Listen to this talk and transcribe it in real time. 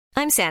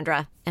I'm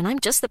Sandra, and I'm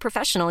just the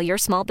professional your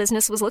small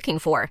business was looking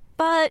for.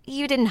 But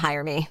you didn't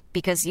hire me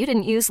because you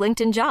didn't use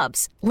LinkedIn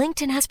Jobs.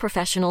 LinkedIn has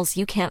professionals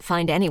you can't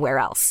find anywhere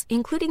else,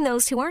 including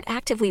those who aren't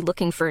actively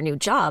looking for a new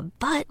job,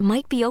 but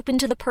might be open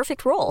to the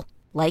perfect role,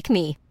 like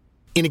me.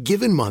 In a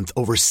given month,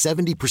 over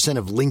 70%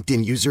 of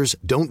LinkedIn users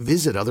don't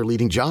visit other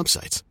leading job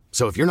sites.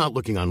 So if you're not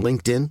looking on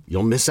LinkedIn,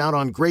 you'll miss out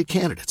on great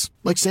candidates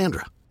like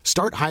Sandra.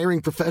 Start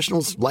hiring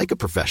professionals like a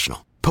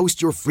professional.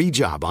 Post your free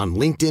job on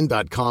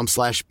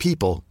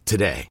linkedin.com/people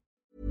today.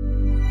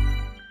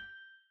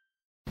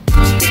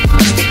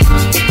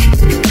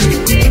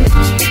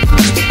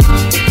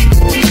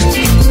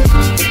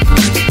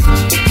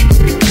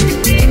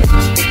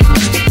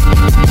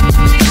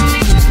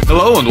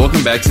 Hello and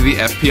welcome back to the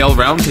FPL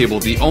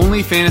Roundtable, the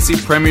only fantasy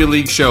Premier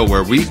League show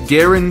where we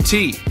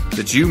guarantee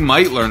that you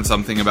might learn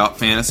something about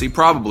fantasy,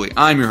 probably.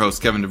 I'm your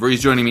host, Kevin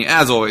DeVries, joining me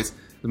as always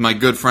with my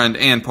good friend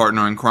and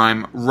partner in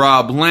crime,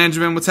 Rob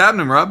Langevin. What's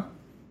happening, Rob?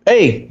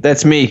 Hey,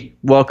 that's me.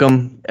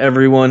 Welcome,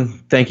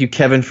 everyone. Thank you,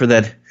 Kevin, for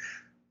that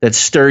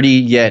sturdy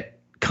yet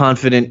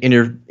confident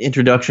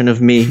introduction of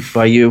me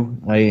by you.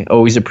 I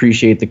always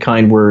appreciate the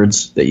kind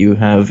words that you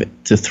have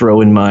to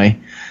throw in my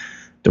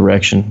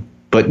direction.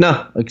 But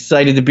no,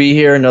 excited to be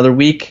here another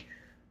week.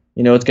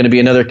 You know, it's going to be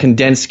another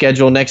condensed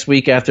schedule next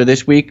week after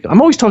this week.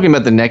 I'm always talking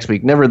about the next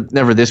week, never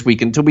this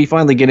week, until we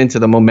finally get into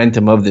the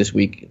momentum of this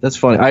week. That's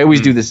funny. I always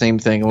do the same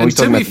thing. I'm always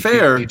and to talking be about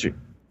fair, future.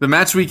 The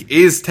match week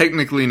is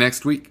technically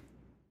next week.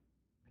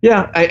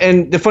 Yeah,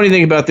 and the funny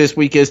thing about this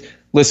week is,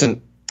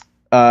 listen,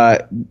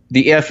 the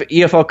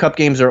EFL Cup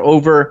games are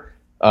over.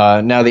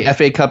 Now the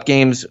FA Cup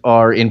games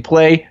are in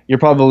play. You're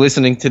probably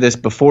listening to this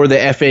before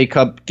the FA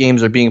Cup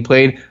games are being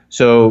played,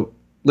 so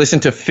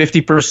listen to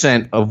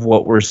 50% of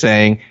what we're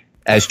saying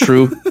as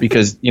true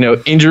because, you know,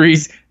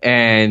 injuries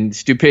and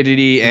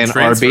stupidity and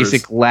our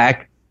basic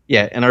lack,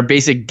 and our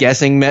basic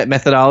guessing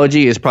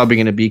methodology is probably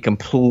going to be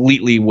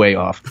completely way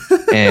off.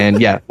 And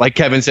yeah, like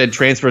Kevin said,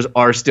 transfers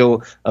are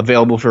still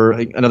available for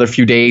another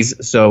few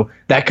days, so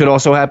that could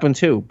also happen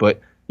too. But,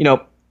 you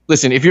know,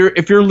 listen, if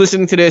you're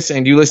listening to this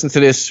and you listen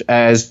to this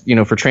as, you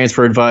know, for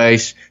transfer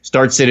advice,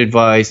 start sit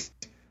advice,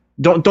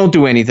 don't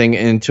do anything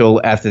until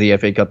after the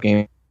FA Cup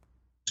game.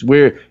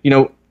 Where, you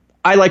know,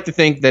 I like to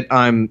think that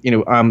I'm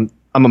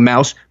a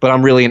mouse, but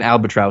I'm really an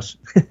albatross.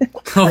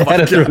 Oh my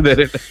God. Throw that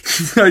in.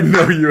 I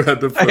know you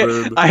had to put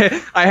it in.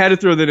 I had to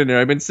throw that in there.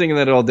 I've been singing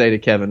that all day to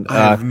Kevin.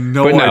 I have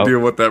no idea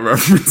what that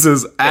reference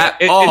is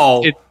at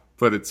all.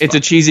 But it's a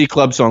cheesy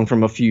club song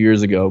from a few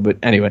years ago. But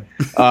anyway,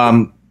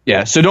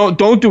 yeah. So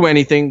don't do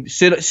anything.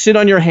 Sit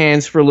on your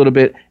hands for a little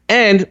bit,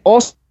 and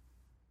also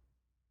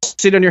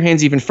sit on your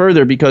hands even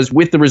further because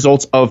with the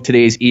results of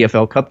today's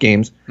EFL Cup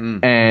games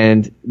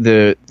and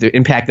the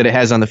impact that it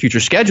has on the future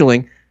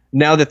scheduling,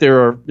 now that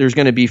there's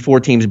going to be 4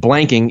 teams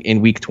blanking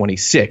in week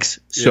 26.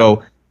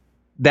 So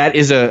that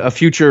is a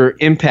future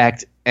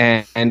impact,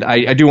 and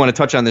I do want to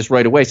touch on this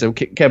right away. So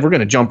Kev, we're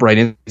going to jump right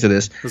into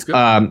this.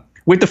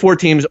 With the 4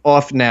 teams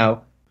off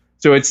now,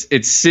 so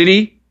it's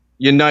City,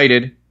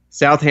 United,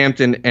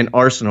 Southampton, and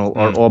Arsenal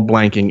are all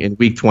blanking in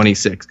week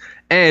 26.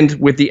 And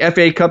with the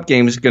FA Cup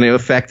games going to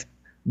affect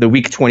the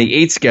week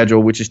 28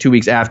 schedule, which is 2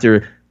 weeks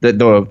after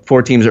the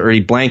 4 teams are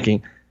already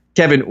blanking.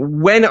 Kevin,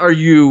 when are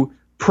you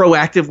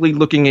proactively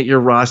looking at your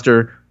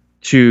roster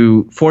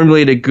to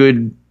formulate a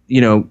good,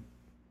 you know,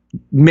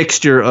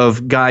 mixture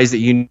of guys that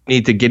you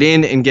need to get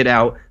in and get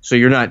out so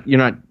you're not, you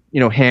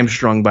know,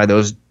 hamstrung by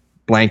those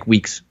blank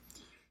weeks?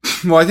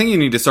 Well, I think you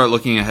need to start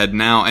looking ahead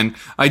now. And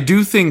I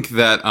do think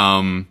that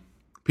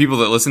people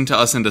that listen to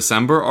us in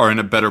December are in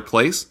a better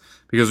place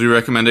because we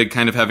recommended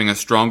kind of having a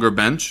stronger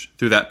bench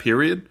through that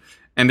period.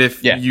 And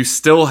if you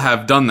still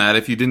have done that,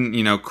 if you didn't,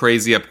 you know,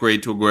 crazy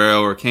upgrade to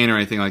Aguero or Kane or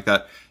anything like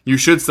that, you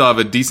should still have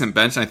a decent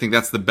bench. And I think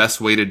that's the best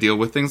way to deal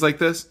with things like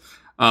this.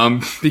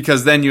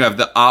 Because then you have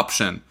the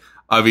option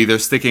of either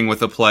sticking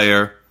with a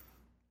player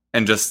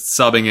and just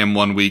subbing him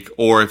 1 week,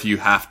 or if you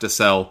have to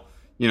sell,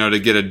 you know, to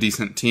get a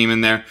decent team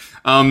in there.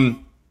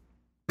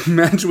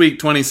 Match week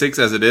 26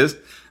 as it is,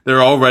 there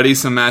are already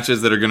some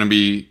matches that are going to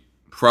be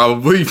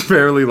probably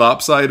fairly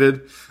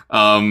lopsided.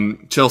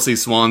 Chelsea,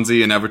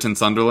 Swansea, and Everton,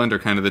 Sunderland are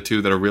kind of the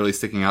 2 that are really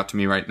sticking out to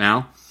me right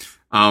now.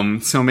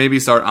 So maybe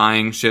start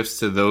eyeing shifts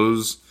to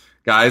those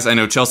guys. I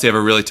know Chelsea have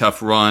a really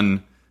tough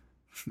run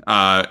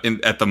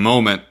at the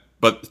moment,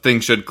 but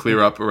things should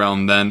clear up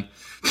around then.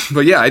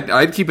 But yeah,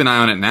 I'd keep an eye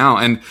on it now.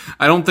 And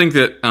I don't think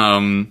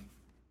that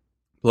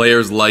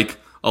players like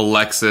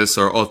Alexis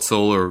or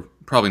Ozil, or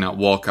probably not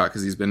Walcott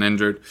because he's been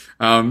injured,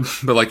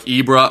 but like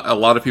Ibra, a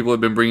lot of people have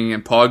been bringing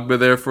in Pogba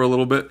there for a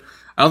little bit.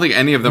 I don't think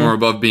any of them are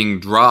above being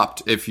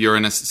dropped if you're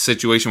in a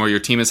situation where your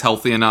team is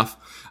healthy enough,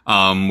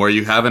 where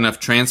you have enough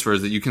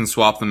transfers that you can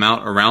swap them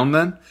out around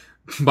then.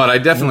 But I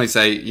definitely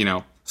say, you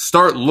know,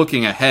 start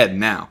looking ahead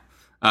now,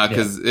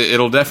 because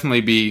it'll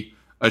definitely be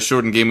a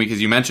shortened game week,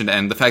 as you mentioned,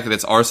 and the fact that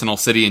it's Arsenal,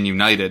 City, and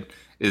United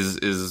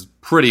is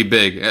pretty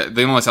big.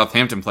 The only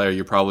Southampton player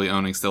you're probably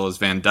owning still is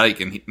Van Dijk,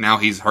 and now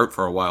he's hurt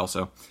for a while.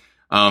 So,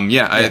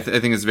 I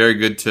think it's very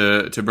good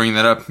to bring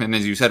that up. And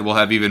as you said, we'll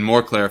have even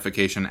more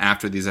clarification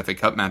after these FA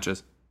Cup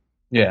matches.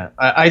 Yeah,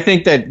 I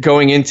think that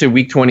going into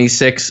week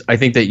 26, I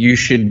think that you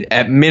should,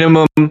 at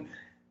minimum,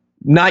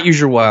 not use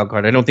your wild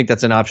card. I don't think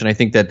that's an option. I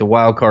think that the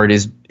wild card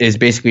is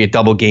basically a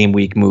double game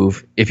week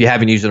move if you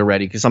haven't used it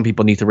already, because some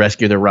people need to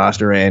rescue their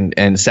roster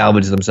and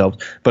salvage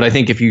themselves. But I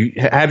think if you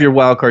have your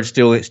wild card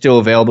still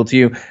available to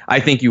you,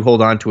 I think you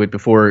hold on to it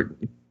before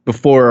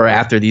or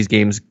after these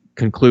games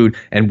conclude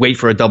and wait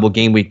for a double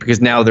game week,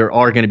 because now there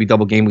are going to be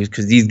double game weeks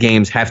because these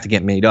games have to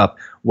get made up,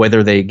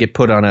 whether they get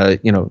put on a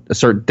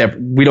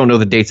certain we don't know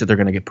the dates that they're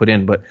going to get put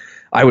in, but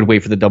I would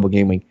wait for the double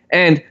game week.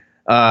 And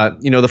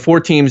the 4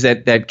 teams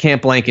that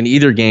can't blank in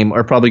either game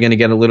are probably going to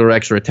get a little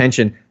extra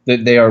attention.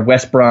 They are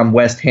West Brom,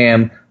 West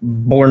Ham,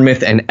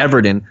 Bournemouth, and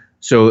Everton.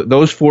 So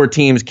those 4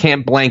 teams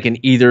can't blank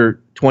in either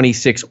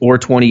 26 or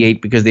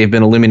 28 because they've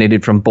been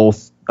eliminated from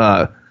both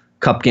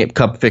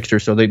cup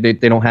fixtures. So they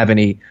don't have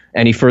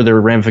any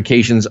further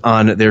ramifications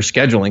on their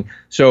scheduling.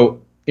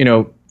 So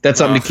that's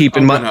something to keep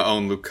in mind. I'm gonna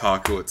own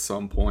Lukaku at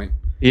some point.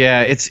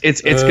 Yeah, it's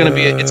gonna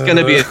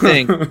be a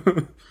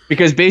thing.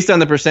 Because based on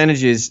the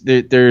percentages,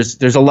 there's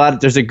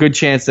a good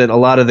chance that a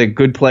lot of the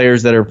good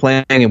players that are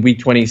playing in week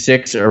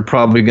 26 are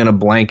probably going to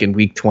blank in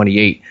week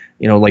 28.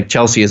 Like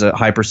Chelsea has a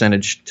high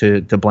percentage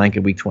to blank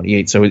in week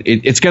 28. So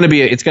it's going to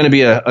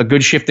be a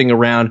good shifting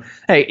around.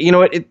 Hey, you know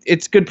what?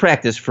 It's good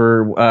practice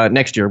for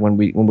next year when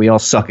we all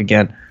suck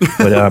again.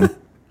 But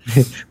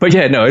but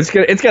yeah, no, it's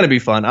going to be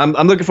fun.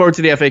 I'm looking forward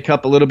to the FA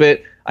Cup a little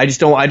bit. I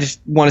just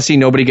want to see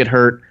nobody get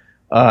hurt.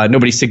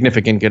 Nobody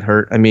significant get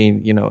hurt. I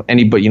mean,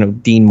 anybody,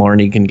 Dean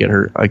Marney can get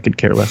hurt. I could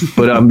care less.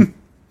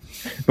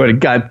 But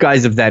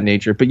guys of that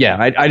nature. But yeah,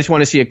 I just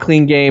want to see a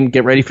clean game.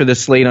 Get ready for the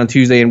slate on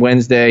Tuesday and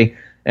Wednesday,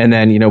 and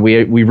then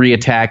we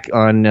reattack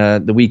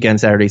on the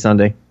weekend, Saturday,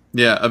 Sunday.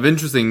 Yeah, of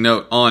interesting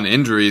note on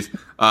injuries,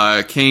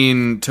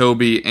 Kane,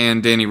 Toby,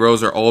 and Danny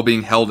Rose are all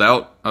being held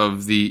out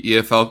of the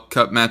EFL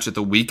Cup match at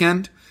the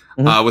weekend.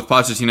 With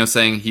Pochettino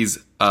saying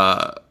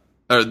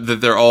that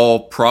they're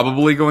all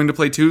probably going to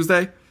play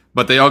Tuesday.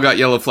 But they all got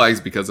yellow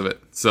flags because of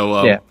it.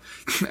 So, yeah.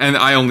 And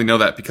I only know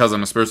that because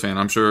I'm a Spurs fan.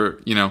 I'm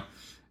sure,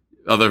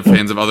 other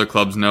fans of other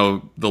clubs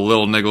know the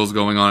little niggles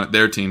going on at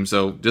their team.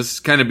 So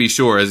just kind of be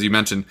sure, as you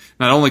mentioned,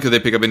 not only could they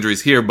pick up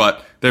injuries here,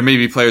 but there may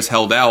be players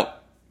held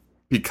out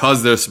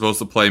because they're supposed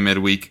to play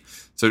midweek.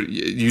 So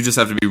you just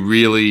have to be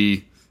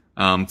really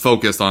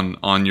focused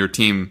on your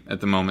team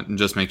at the moment and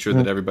just make sure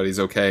that everybody's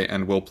okay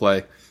and will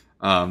play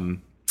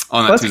on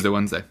that Tuesday,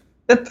 Wednesday.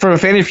 From a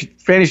fantasy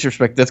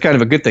perspective, that's kind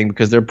of a good thing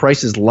because their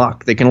price is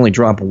locked. They can only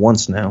drop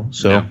once now,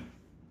 so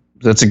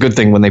that's a good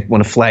thing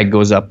when a flag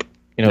goes up.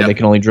 They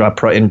can only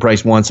drop in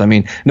price once. I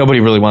mean, nobody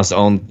really wants to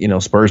own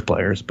Spurs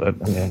players, but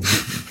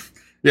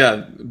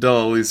yeah, Dele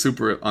Alli's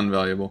super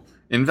invaluable.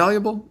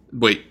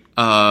 Wait,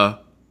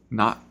 not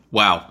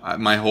wow.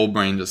 My whole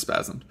brain just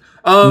spasmed.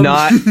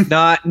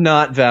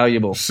 Not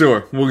valuable.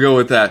 Sure, we'll go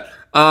with that.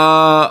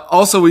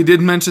 Also, we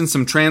did mention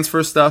some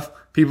transfer stuff.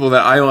 People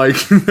that I like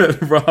that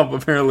Rob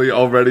apparently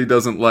already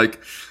doesn't like.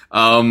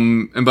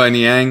 And by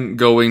Niang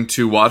going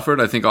to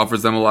Watford, I think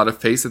offers them a lot of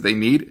pace that they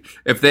need.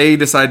 If they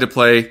decide to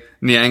play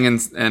Niang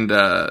and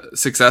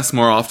Success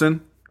more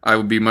often, I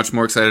would be much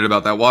more excited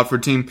about that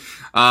Watford team.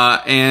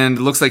 And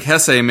it looks like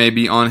Hesse may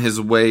be on his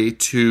way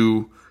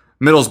to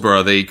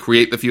Middlesbrough. They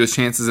create the fewest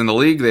chances in the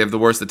league. They have the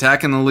worst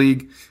attack in the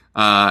league.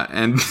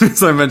 And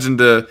as I mentioned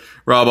to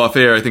Rob off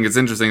air, I think it's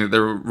interesting that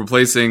they're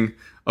replacing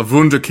a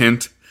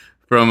Wunderkind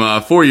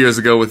from 4 years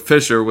ago with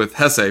Fischer with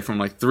Hesse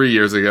from 3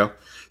 years ago.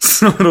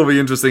 So it'll be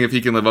interesting if he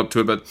can live up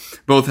to it. But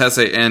both Hesse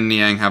and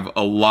Niang have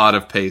a lot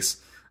of pace.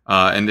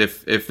 And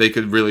if they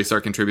could really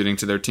start contributing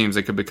to their teams,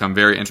 they could become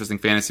very interesting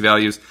fantasy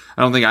values.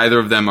 I don't think either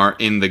of them are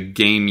in the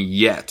game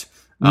yet.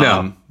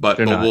 No, but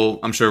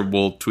I'm sure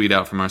we'll tweet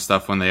out from our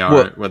stuff when they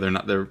are, whether or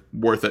not they're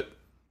worth it.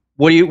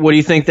 What do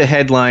you think the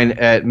headline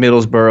at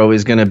Middlesbrough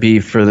is going to be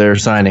for their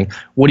signing?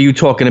 What are you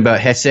talking about,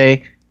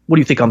 Hesse? What do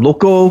you think? I'm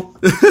loco?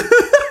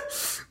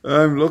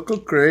 I'm local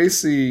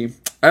crazy.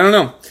 I don't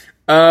know.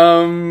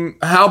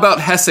 How about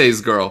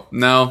Hesse's girl?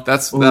 No,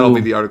 that'll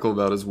be the article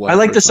about his wife. I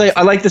like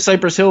the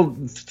Cypress Hill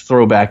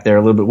throwback there a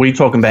little bit. What are you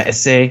talking about,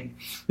 Hesse?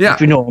 Yeah,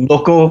 I'm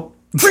loco.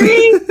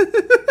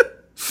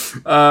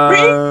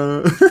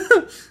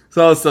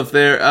 Solid stuff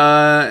there.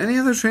 Any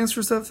other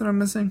transfer stuff that I'm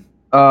missing?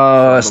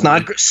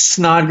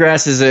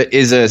 Snodgrass is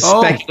a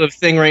speculative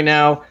thing right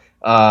now.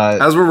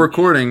 As we're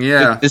recording,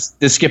 yeah.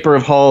 The skipper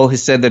of Hull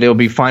has said that it'll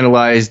be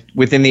finalized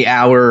within the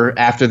hour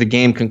after the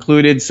game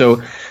concluded.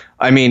 So,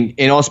 I mean,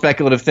 in all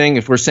speculative thing,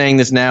 if we're saying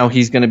this now,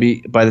 he's going to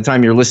be, by the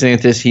time you're listening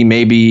to this, he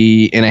may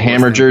be in a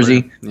Hammer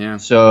jersey. Yeah.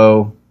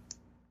 So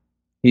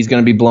he's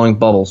going to be blowing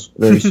bubbles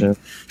very soon.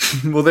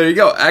 Well, there you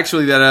go.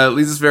 Actually, that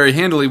leads us very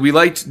handily. We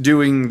liked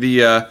doing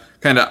the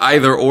kind of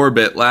either or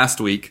bit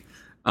last week,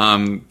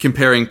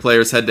 comparing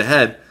players head to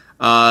head.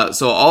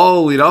 So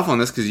I'll lead off on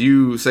this because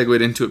you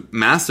segued into it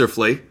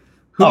masterfully.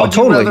 Who would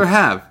you rather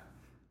have?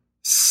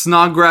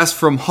 Snodgrass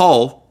from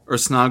Hull or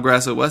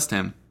Snodgrass at West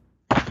Ham?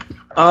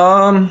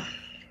 I'd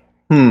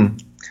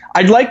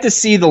like to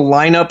see the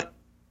lineup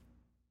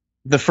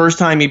the first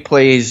time he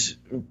plays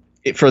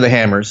for the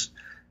Hammers.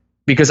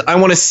 because I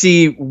want to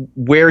see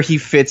where he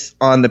fits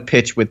on the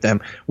pitch with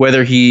them,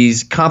 whether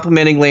he's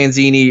complimenting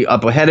Lanzini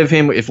up ahead of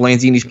him, if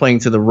Lanzini's playing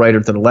to the right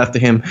or to the left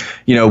of him,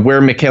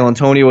 where Michail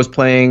Antonio is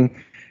playing,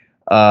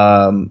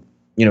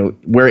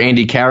 where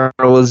Andy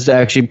Carroll is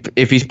actually,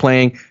 if he's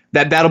playing.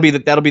 That'll be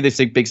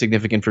the big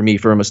significant for me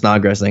for a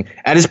Snodgrass thing.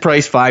 At his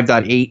price,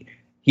 5.8,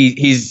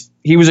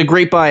 he was a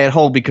great buy at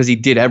Hull because he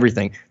did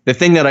everything. The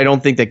thing that I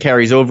don't think that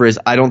carries over is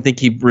I don't think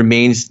he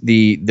remains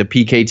the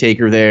PK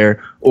taker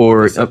there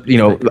or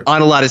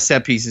on a lot of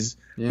set pieces.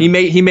 Yeah.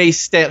 He may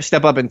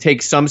step up and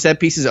take some set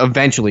pieces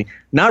eventually,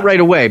 not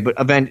right away, but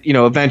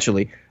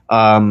eventually.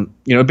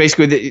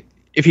 Basically,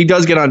 if he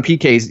does get on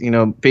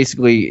PKs,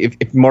 basically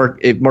if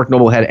Mark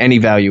Noble had any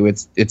value,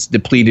 it's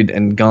depleted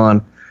and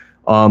gone.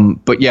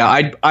 But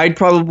yeah,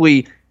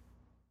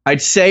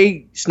 I'd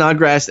say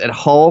Snodgrass at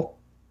Hull,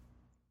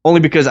 only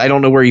because I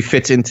don't know where he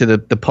fits into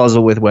the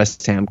puzzle with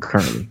West Ham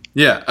currently.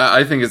 Yeah,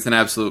 I think it's an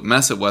absolute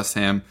mess at West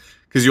Ham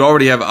because you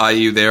already have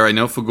Ayew there. I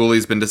know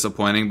Faguli's been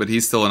disappointing, but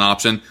he's still an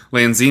option.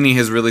 Lanzini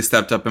has really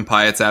stepped up in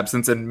Payet's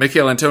absence, and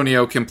Michail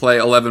Antonio can play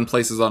 11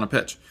 places on a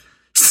pitch.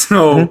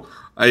 So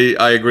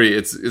I agree.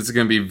 It's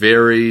going to be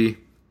very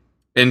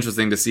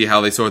interesting to see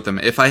how they sort them.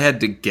 If I had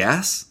to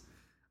guess,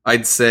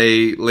 I'd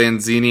say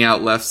Lanzini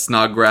out left,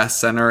 Snodgrass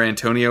center,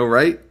 Antonio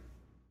right.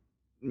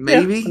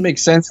 Maybe. Yeah, that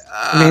makes sense.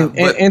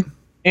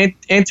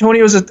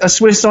 Antonio's a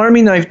Swiss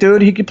Army knife,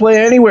 dude. He could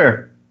play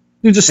anywhere.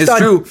 Dude's a stud. It's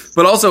true,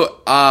 but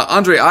also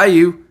Andre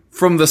Ayew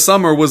from the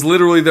summer was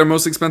literally their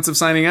most expensive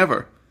signing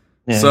ever.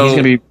 Yeah, so he's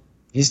gonna be.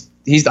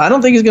 He's. I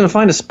don't think he's gonna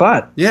find a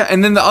spot. Yeah,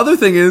 and then the other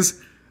thing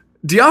is,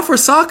 Diafra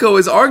Sakho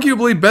is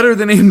arguably better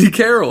than Andy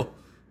Carroll,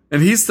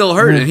 and he's still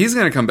hurt, and he's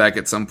gonna come back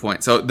at some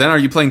point. So then, are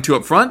you playing two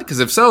up front? Because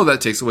if so,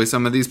 that takes away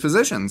some of these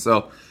positions.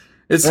 So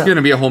it's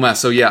gonna be a whole mess.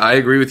 So yeah, I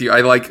agree with you.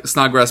 I like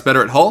Snodgrass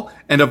better at Hull,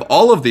 and of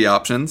all of the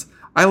options,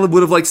 I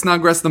would have liked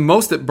Snodgrass the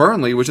most at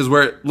Burnley, which is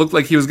where it looked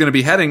like he was going to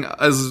be heading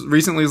as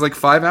recently as like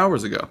 5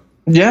 hours ago.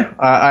 Yeah,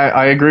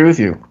 I agree with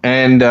you.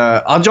 And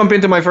I'll jump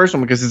into my first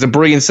one because it's a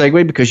brilliant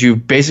segue because you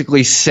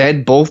basically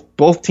said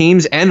both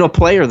teams and a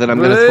player that I'm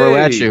going to throw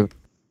at you.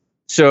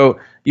 So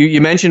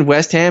you mentioned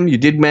West Ham. You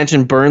did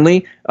mention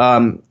Burnley.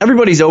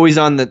 Everybody's always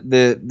on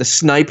the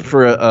snipe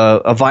for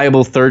a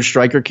viable third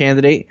striker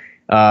candidate.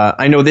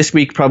 I know this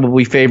week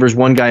probably favors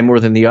one guy more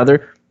than the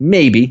other.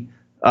 Maybe.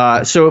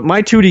 So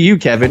my two to you,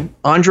 Kevin,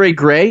 Andre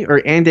Gray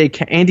or Andy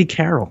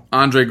Carroll?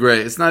 Andre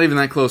Gray. It's not even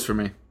that close for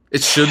me.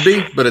 It should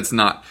be, but it's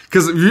not.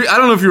 Because I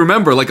don't know if you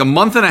remember, like a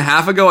month and a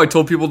half ago, I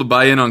told people to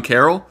buy in on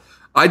Carroll.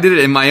 I did it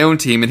in my own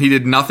team, and he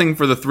did nothing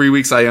for the 3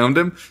 weeks I owned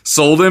him.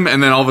 Sold him,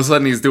 and then all of a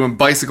sudden he's doing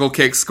bicycle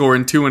kicks,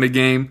 scoring 2 in a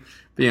game,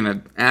 being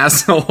an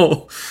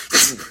asshole.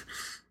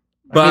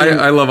 But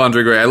I love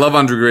Andre Gray. I love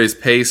Andre Gray's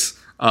pace.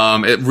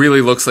 It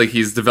really looks like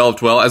he's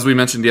developed well. As we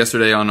mentioned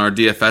yesterday on our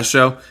DFS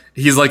show,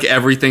 he's like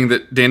everything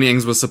that Danny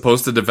Ings was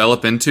supposed to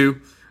develop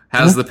into.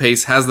 Has the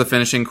pace, has the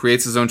finishing,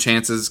 creates his own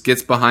chances,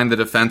 gets behind the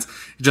defense,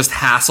 just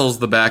hassles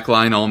the back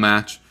line all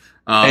match.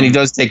 And he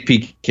does take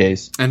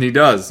PKs. And he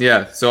does,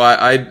 yeah. So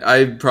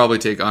I'd probably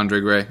take Andre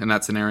Gray in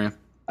that scenario.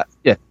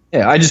 Yeah.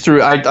 I just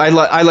threw. I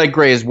like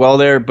Gray as well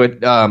there,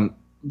 but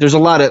there's a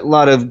lot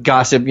of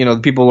gossip.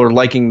 People are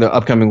liking the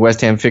upcoming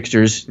West Ham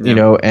fixtures.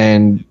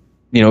 And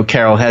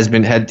Carroll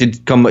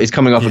is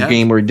coming off a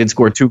game where he did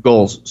score 2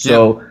 goals.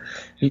 So. Yeah.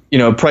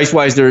 Price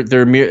wise,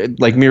 they're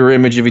mirror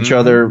image of each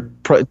other.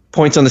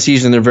 Points on the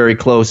season, they're very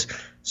close.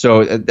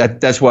 So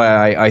that's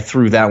why I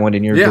threw that one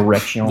in your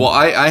direction. Well,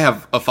 I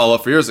have a follow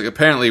up for yours. Like,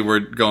 apparently, we're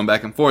going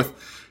back and forth.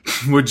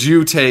 Would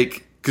you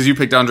take, because you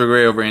picked Andre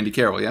Gray over Andy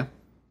Carroll, yeah?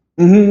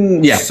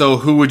 Mm-hmm, yeah. So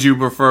who would you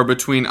prefer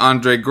between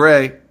Andre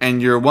Gray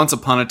and your once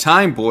upon a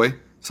time boy,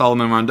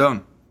 Solomon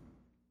Rondon?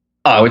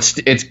 Oh, it's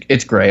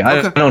Gray.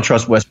 Okay. I don't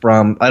trust West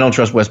Brom. I don't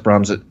trust West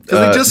Brom's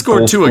because they just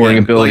scored 2 again.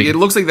 Ability. It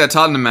looks like that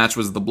Tottenham match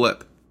was the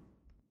blip.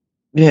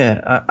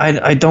 Yeah,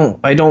 I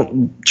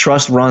don't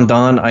trust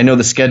Rondon. I know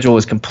the schedule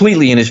is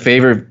completely in his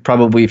favor.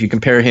 Probably if you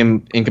compare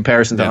him in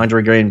comparison to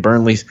Andre Gray and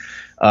Burnley's,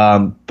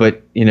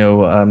 but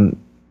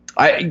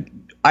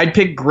I'd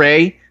pick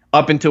Gray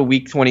up until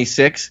week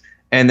 26,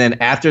 and then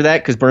after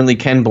that, because Burnley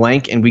can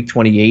blank in week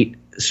 28.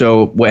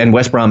 So and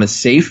West Brom is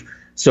safe.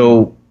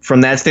 So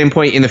from that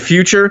standpoint, in the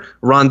future,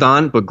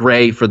 Rondon, but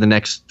Gray for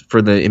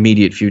the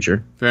immediate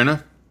future. Fair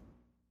enough.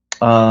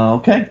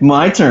 Okay,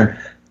 my turn.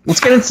 Let's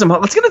get into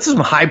some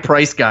high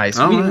price guys.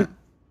 Right.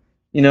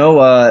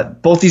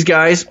 Both these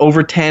guys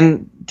over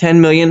 10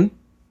 million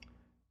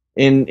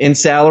in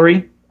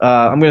salary.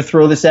 I'm going to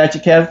throw this at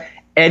you, Kev.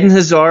 Eden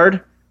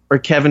Hazard or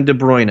Kevin De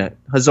Bruyne.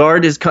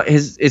 Hazard is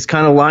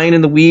kind of lying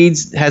in the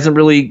weeds. Hasn't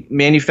really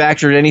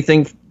manufactured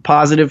anything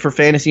positive for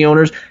fantasy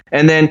owners.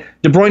 And then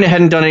De Bruyne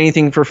hadn't done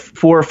anything for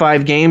 4 or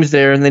 5 games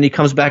there, and then he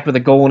comes back with a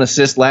goal and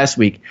assist last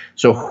week.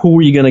 So who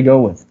are you going to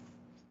go with?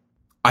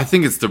 I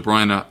think it's De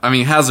Bruyne. I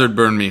mean, Hazard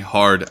burned me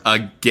hard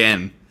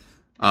again.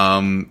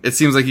 It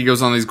seems like he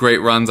goes on these great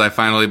runs. I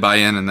finally buy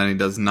in, and then he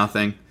does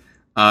nothing.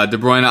 De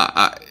Bruyne,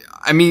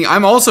 I I mean,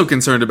 I'm also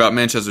concerned about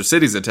Manchester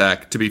City's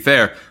attack, to be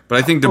fair, but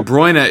I think De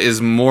Bruyne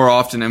is more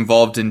often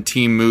involved in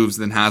team moves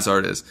than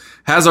Hazard is.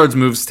 Hazard's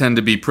moves tend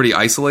to be pretty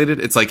isolated.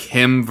 It's like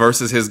him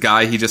versus his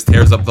guy. He just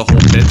tears up the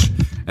whole pitch,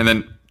 and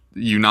then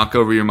you knock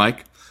over your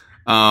mic.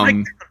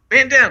 Man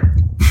down.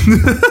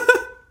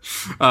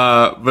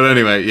 But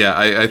anyway, yeah,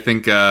 I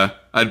think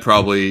I'd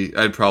probably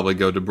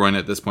go De Bruyne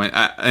at this point,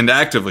 and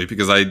actively,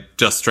 because I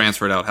just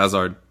transferred out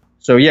Hazard.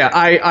 So yeah,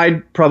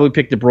 I'd probably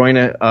pick De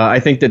Bruyne. I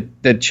think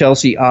that the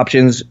Chelsea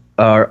options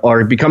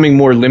are becoming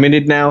more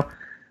limited now.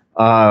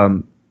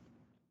 The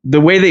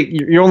way that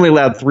you're only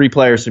allowed 3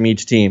 players from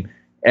each team,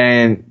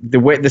 and the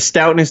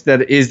stoutness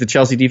that is the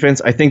Chelsea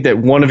defense, I think that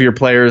one of your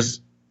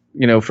players,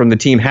 from the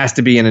team has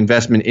to be an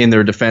investment in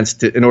their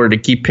defense in order to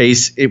keep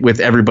pace with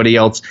everybody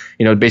else,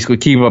 basically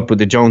keep up with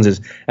the Joneses.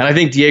 And I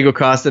think Diego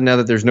Costa, now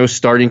that there's no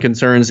starting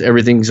concerns,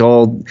 everything's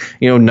all,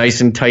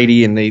 nice and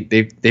tidy, and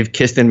they've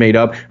kissed and made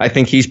up. I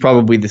think he's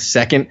probably the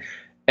second.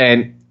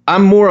 And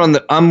I'm more on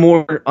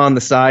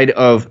the side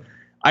of,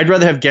 I'd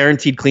rather have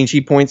guaranteed clean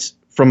sheet points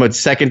from a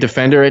second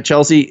defender at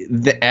Chelsea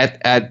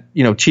at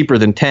cheaper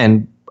than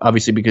 10,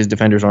 obviously, because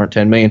defenders aren't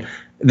 10 million.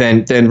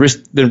 Then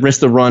risk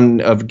the run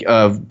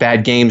of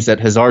bad games that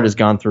Hazard has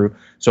gone through.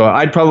 So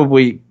I'd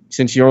probably,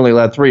 since you're only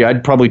allowed 3,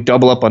 I'd probably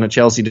double up on a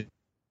Chelsea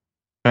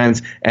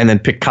defense and then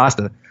pick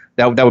Costa.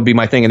 That would be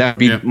my thing, and that would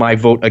be my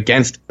vote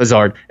against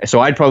Hazard. So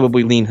I'd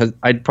probably lean De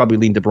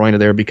Bruyne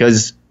there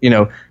because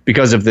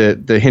of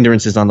the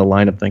hindrances on the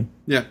lineup thing.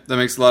 Yeah, that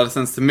makes a lot of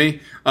sense to me.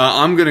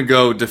 I'm gonna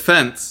go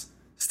defense,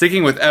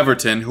 sticking with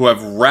Everton, who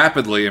have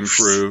rapidly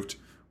improved.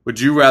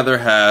 Would you rather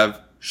have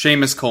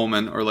Seamus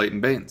Coleman or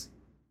Leighton Baines?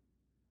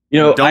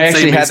 Don't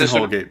say Mason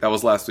Holgate. That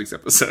was last week's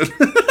episode.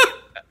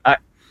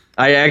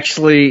 I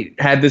actually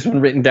had this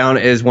one written down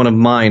as one of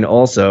mine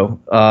also.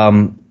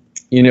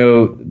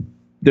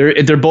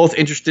 They're both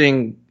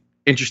interesting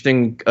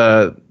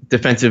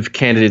defensive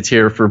candidates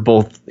here for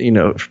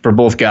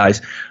both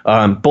guys.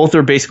 Both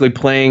are basically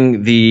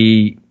playing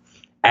the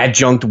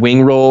adjunct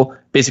wing role.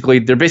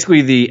 They're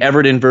basically the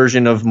Everton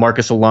version of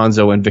Marcus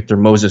Alonso and Victor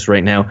Moses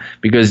right now,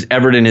 because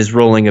Everton is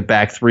rolling a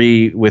back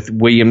 3 with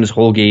Williams,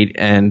 Holgate,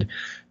 and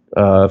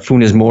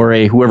Funes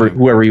Mori,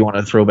 whoever you want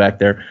to throw back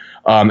there,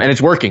 and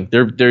it's working.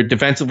 They're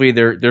defensively,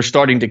 they're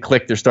starting to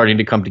click. They're starting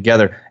to come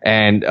together.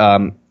 And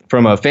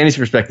from a fantasy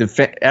perspective,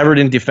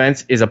 Everton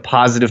defense is a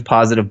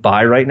positive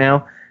buy right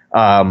now.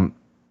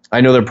 I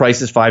know their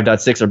prices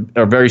 5.6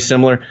 are very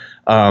similar.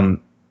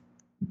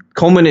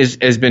 Coleman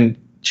has been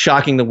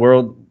shocking the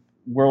world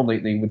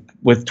lately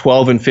with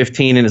 12 and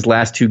 15 in his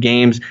last 2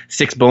 games,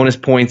 6 bonus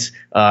points.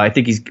 I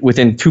think he's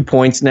within 2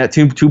 points net,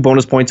 two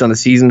bonus points on the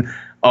season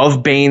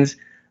of Baines.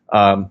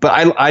 But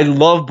I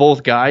love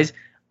both guys.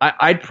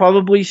 I'd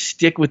probably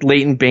stick with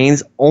Leighton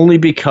Baines only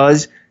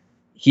because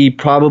he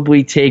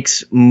probably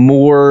takes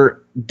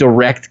more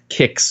direct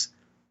kicks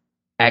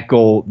at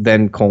goal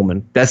than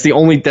Coleman. That's the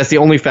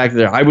only factor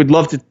there. I would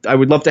love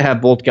to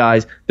have both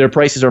guys. Their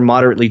prices are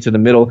moderately to the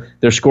middle.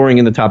 They're scoring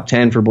in the top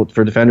 10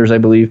 for defenders, I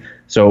believe.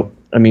 So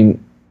I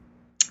mean,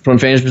 from a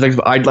fantasy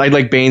perspective, I'd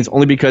like Baines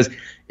only because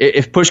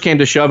if push came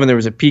to shove and there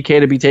was a PK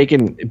to be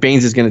taken,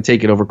 Baines is going to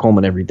take it over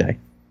Coleman every day.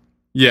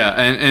 Yeah,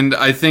 and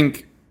I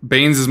think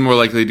Baines is more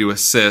likely to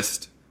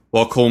assist,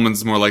 while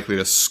Coleman's more likely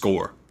to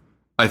score,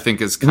 I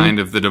think is kind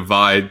of the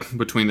divide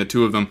between the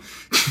two of them.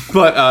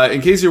 But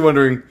in case you're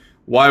wondering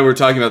why we're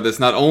talking about this,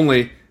 not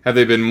only have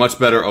they been much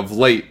better of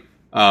late,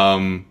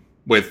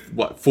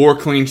 with 4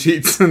 clean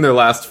sheets in their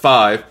last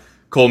 5,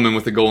 Coleman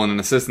with a goal and an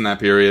assist in that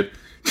period,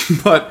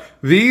 but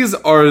these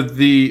are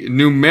the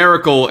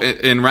numerical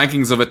in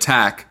rankings of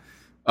attack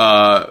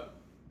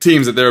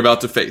teams that they're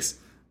about to face.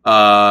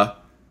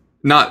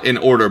 Not in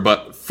order,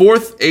 but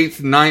 4th,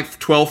 8th, 9th,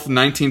 12th,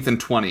 19th, and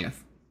 20th.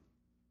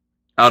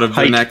 Out of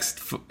their next,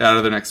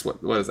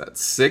 what is that,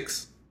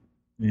 6?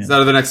 Yeah. It's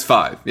out of the next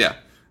 5, yeah.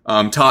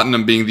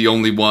 Tottenham being the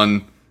only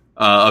one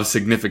of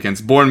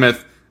significance.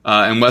 Bournemouth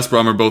and West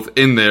Brom are both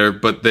in there,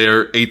 but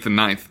they're 8th and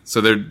 9th,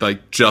 so they're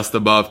like just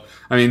above.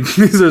 I mean,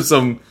 these are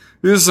some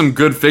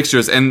good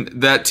fixtures, and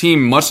that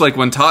team, much like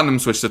when Tottenham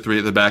switched to 3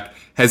 at the back,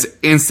 has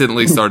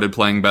instantly started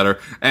playing better.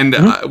 And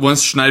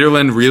once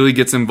Schneiderlin really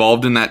gets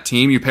involved in that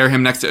team, you pair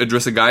him next to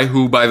Idrissa Gueye,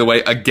 who, by the way,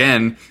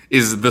 again,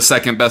 is the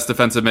second best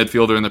defensive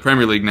midfielder in the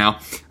Premier League now.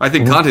 I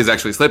think Conte's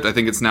actually slipped. I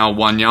think it's now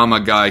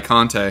Wanyama, Gueye,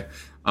 Conte.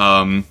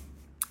 And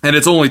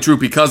it's only true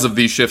because of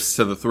these shifts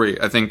to the 3.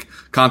 I think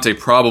Conte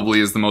probably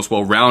is the most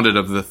well-rounded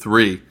of the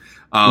 3.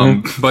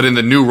 But in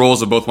the new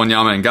roles of both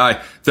Wanyama and Gueye,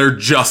 they're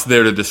just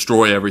there to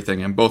destroy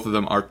everything, and both of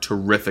them are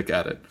terrific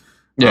at it.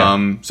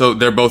 Yeah. So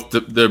they're both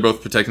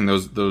protecting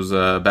those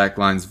back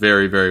lines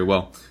very, very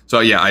well. So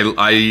yeah,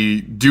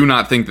 I do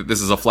not think that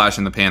this is a flash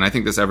in the pan. I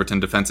think this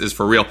Everton defense is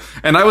for real.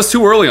 And I was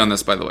too early on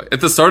this, by the way.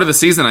 At the start of the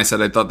season, I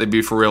said I thought they'd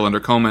be for real under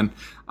Koeman.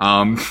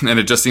 And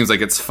it just seems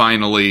like it's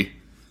finally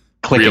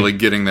clicking. Really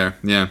getting there.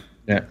 Yeah.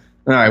 Yeah.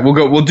 All right,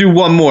 we'll do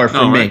one more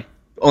from me.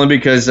 Only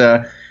because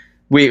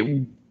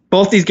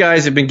both these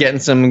guys have been getting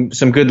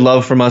some good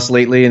love from us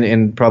lately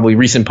in probably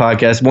recent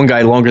podcasts. One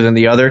guy longer than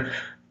the other.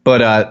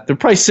 But they're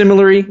probably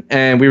similar.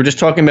 And we were just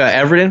talking about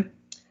Everton,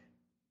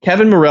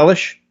 Kevin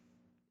Morelos,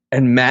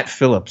 and Matt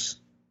Phillips.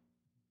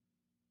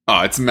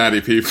 Oh, it's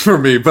Matty P for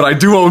me, but I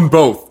do own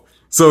both.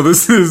 So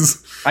this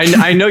is.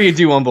 I know you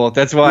do own both.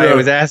 That's why I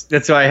was asked.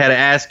 That's why I had to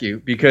ask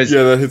you because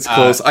that hits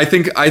close. I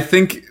think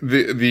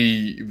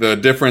the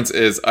difference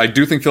is I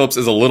do think Phillips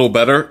is a little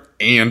better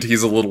and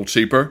he's a little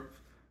cheaper,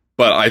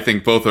 but I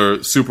think both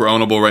are super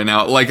ownable right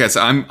now. Like I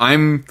said,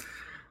 I'm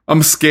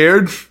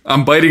scared.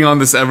 I'm biting on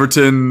this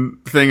Everton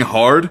thing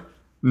hard.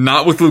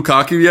 Not with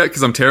Lukaku yet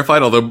because I'm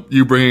terrified. Although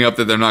you bringing up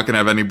that they're not going to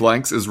have any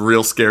blanks is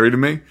real scary to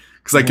me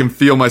because I can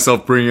feel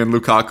myself bringing in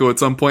Lukaku at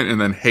some point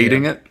and then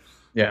hating it.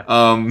 Yeah.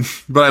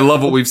 But I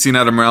love what we've seen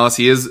out of Morales.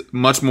 He is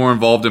much more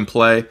involved in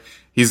play.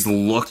 He's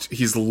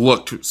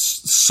looked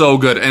so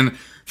good. And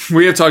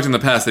we have talked in the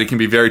past that he can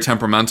be very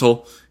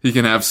temperamental. He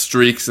can have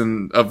streaks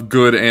of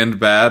good and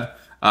bad.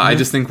 I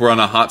just think we're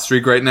on a hot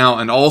streak right now.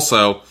 And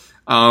also,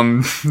 one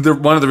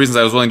of the reasons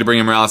I was willing to bring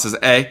in Morales is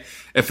A,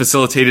 it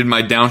facilitated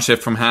my downshift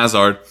from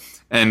Hazard.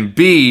 And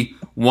B,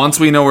 once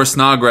we know where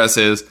Snodgrass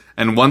is,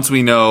 and once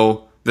we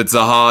know that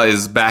Zaha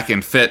is back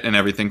and fit and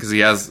everything because he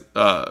has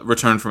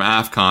returned from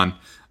AFCON,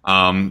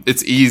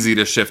 it's easy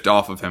to shift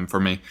off of him for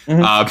me.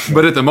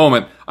 But at the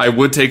moment, I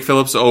would take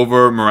Phillips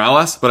over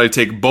Morales, but I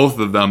take both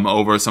of them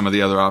over some of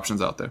the other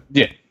options out there.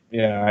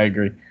 Yeah, I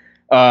agree.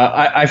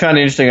 I found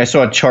it interesting. I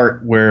saw a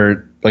chart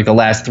where like the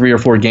last 3 or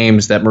 4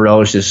 games that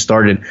Morelos has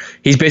started,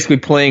 he's basically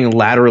playing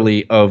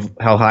laterally of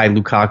how high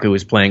Lukaku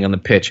is playing on the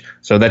pitch.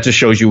 So that just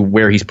shows you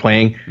where he's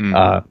playing.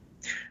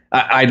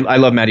 I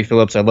love Matty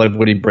Phillips. I love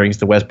what he brings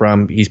to West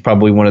Brom. He's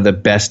probably one of the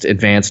best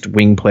advanced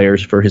wing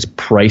players for his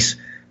price.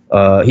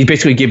 He's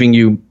basically giving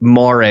you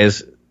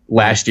Mahrez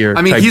last year.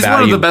 I mean, he's value.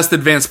 one of the best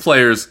advanced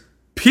players,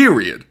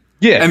 period.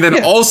 Yeah. And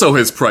then also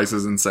his price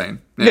is insane.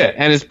 Yeah,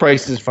 and his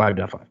price is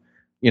 5.5.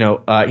 You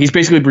know, he's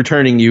basically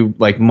returning you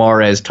like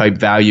Mahrez type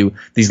value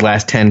these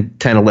last 10,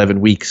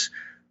 11 weeks.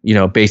 You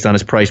know, based on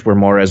his price where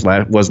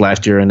Mahrez was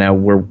last year and now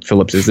where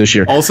Phillips is this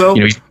year. Also,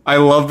 you know, I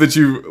love that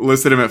you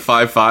listed him at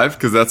 5'5"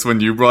 because that's when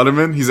you brought him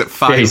in. He's at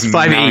 5'9". Yeah, he's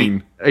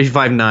 5'8". He's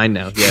 5'9"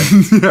 now. Yeah.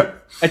 Yeah.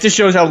 It just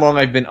shows how long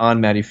I've been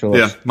on Matty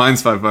Phillips. Yeah,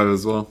 mine's 5'5"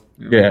 as well.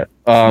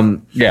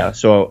 Yeah.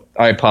 So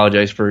I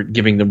apologize for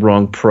giving the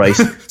wrong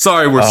price.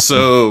 Sorry, we're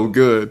so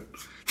good.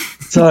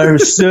 Sorry, we're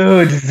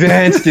so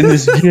advanced in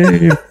this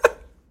game.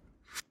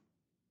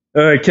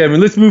 All right, Kevin,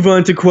 let's move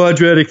on to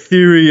quadratic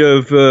theory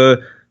of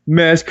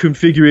mass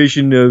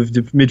configuration of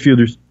the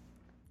midfielders.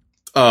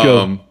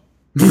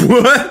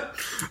 What?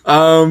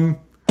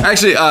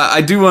 Actually,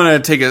 I do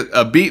want to take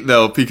a beat,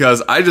 though,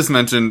 because I just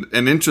mentioned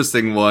an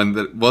interesting one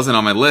that wasn't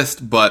on my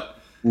list. But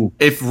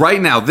if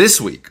right now, this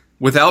week,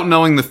 without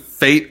knowing the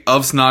fate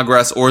of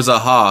Snodgrass or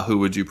Zaha, who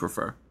would you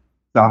prefer?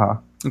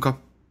 Zaha. Okay.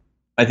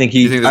 I think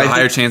you think there's a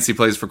higher chance he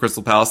plays for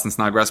Crystal Palace than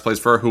Snodgrass plays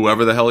for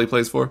whoever the hell he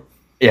plays for?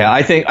 Yeah,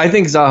 I think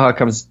Zaha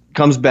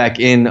comes back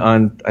in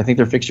on, I think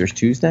their fixture's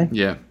Tuesday?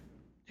 Yeah.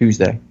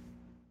 Tuesday.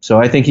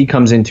 So I think he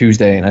comes in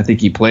Tuesday, and I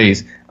think he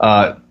plays.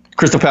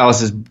 Crystal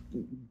Palace has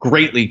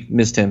greatly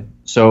missed him.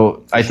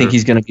 So I think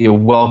he's going to be a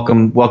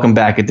welcome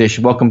back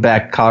addition, welcome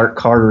back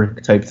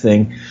Carter type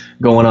thing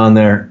going on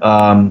there.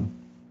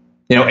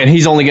 You know, and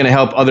he's only going to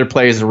help other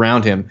players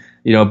around him.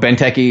 You know,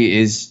 Benteke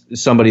is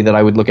somebody that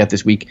I would look at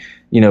this week.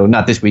 You know,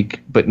 not this week,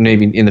 but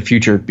maybe in the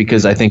future,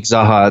 because I think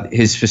Zaha,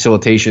 his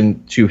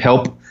facilitation to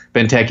help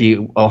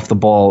Benteke off the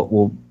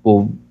ball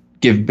will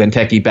give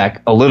Benteke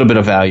back a little bit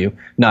of value,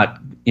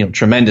 not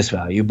tremendous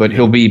value, but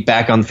he'll be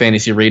back on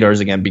fantasy radars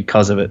again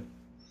because of it.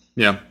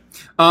 Yeah.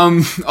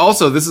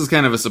 Also, this is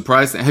kind of a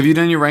surprise thing. Have you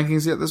done your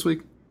rankings yet this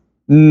week?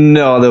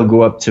 No, they'll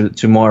go up to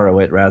tomorrow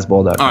at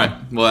Razzball.com. All right.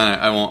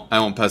 Well, I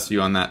won't pester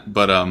you on that,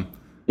 but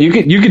you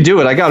could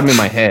do it. I got them in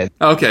my head.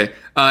 Okay.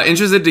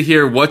 Interested to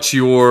hear what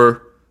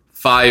your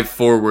 5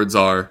 forwards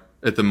are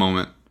at the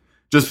moment.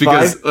 Just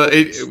because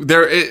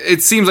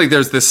it seems like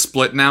there's this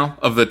split now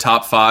of the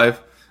top 5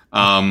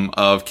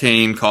 of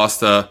Kane,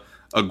 Costa,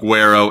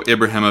 Aguero,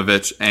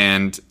 Ibrahimovic,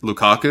 and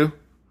Lukaku.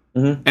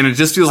 Mm-hmm. And it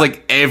just feels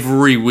like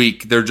every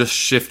week they're just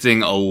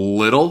shifting a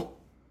little.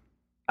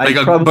 But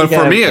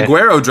for me,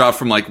 Aguero dropped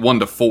from like 1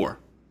 to 4.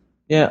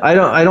 Yeah, I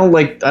don't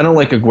like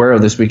Aguero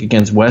this week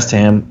against West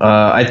Ham.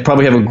 I'd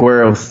probably have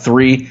Aguero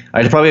 3.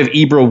 I'd probably have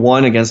Ibra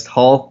 1 against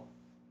Hull.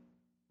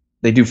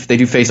 They do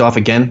face off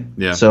again.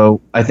 Yeah. So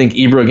I think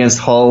Ibra against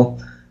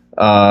Hull.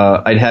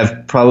 I'd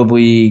have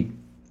probably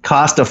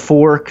Costa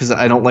 4 because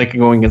I don't like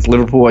going against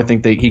Liverpool. I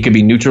think he could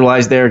be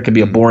neutralized there. It could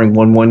be a boring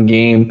 1-1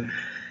 game.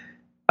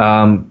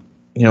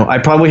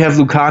 I'd probably have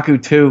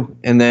Lukaku 2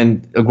 and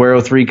then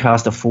Aguero 3,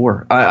 Costa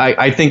 4.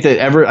 I think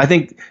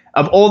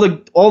of all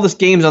the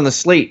games on the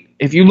slate,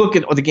 if you look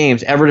at all the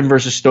games, Everton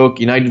versus Stoke,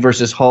 United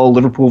versus Hull,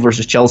 Liverpool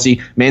versus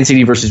Chelsea, Man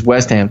City versus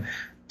West Ham,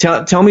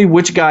 tell me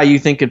which guy you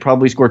think could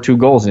probably score 2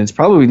 goals, and it's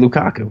probably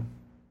Lukaku.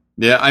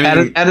 Yeah,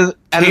 I mean,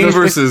 Kane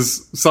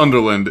versus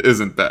Sunderland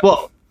isn't bad.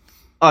 Well,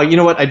 you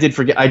know what? I did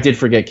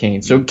forget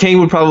Kane. So Kane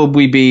would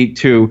probably be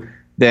 2,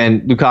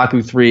 then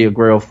Lukaku 3,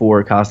 Aguero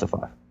 4, Costa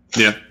 5.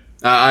 Yeah.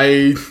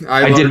 I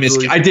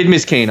did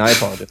miss Kane. I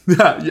apologize.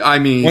 I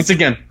mean, once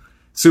again,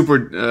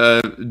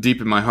 super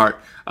deep in my heart.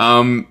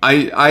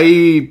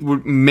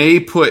 May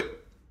put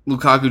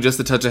Lukaku just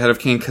a touch ahead of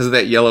Kane because of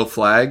that yellow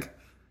flag.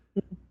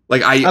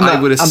 Like I'm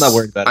not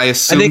worried about it. I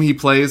assume he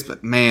plays,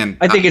 but man,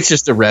 I think it's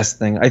just a rest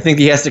thing. I think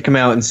he has to come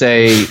out and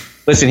say,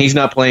 "Listen, he's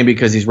not playing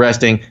because he's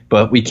resting,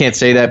 but we can't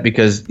say that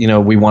because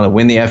we want to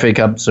win the FA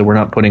Cup, so we're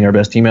not putting our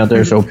best team out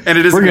there." So and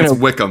it is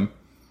against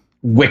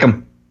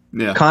Wickham.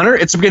 Yeah, Connor.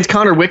 It's against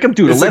Connor Wickham,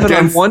 dude.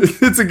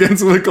 11-on-1. It's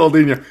against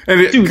Wickham,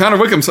 and Connor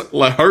Wickham's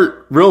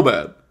hurt real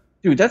bad.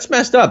 Dude, that's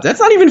messed up. That's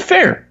not even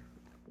fair.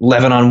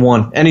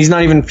 11-on-1, and he's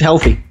not even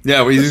healthy.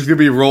 Yeah, well, he's gonna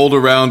be rolled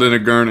around in a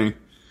gurney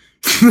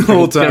the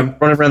whole time,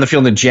 running around the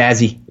field in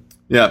Jazzy.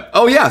 Yeah.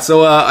 Oh yeah.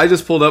 So I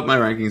just pulled up my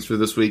rankings for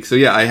this week. So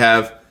yeah, I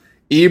have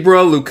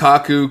Ibra,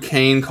 Lukaku,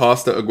 Kane,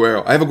 Costa,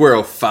 Aguero. I have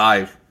Aguero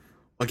 5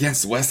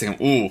 against West Ham.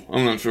 Ooh,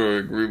 I'm not sure I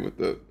agree with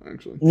that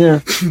actually. Yeah.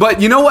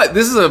 But you know what?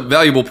 This is a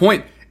valuable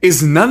point.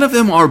 Is none of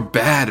them are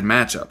bad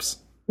matchups.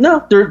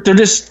 No, they're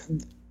just.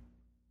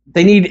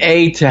 They need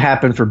A to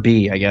happen for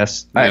B, I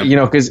guess.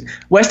 Yeah. Because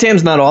West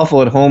Ham's not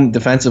awful at home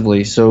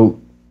defensively. So,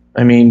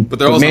 I mean, but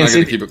they're also not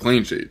going to keep a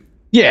clean sheet.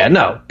 Yeah,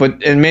 no,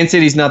 and Man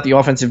City's not the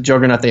offensive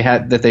juggernaut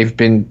they've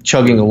been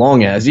chugging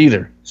along as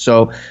either.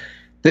 So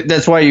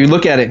that's why you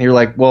look at it and you're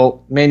like,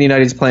 well, Man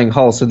United's playing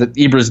Hull, so that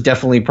Ibra's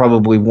definitely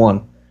probably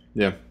won.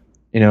 Yeah.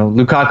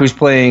 Lukaku's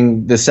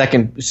playing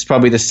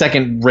probably the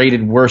second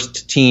rated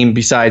worst team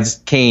besides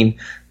Kane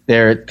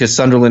there, because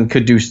Sunderland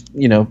could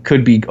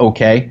be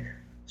okay.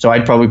 So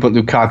I'd probably put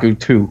Lukaku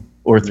 2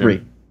 or 3.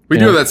 Yeah. We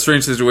do have that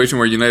strange situation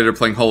where United are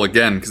playing Hull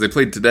again because they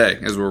played today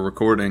as we're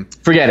recording.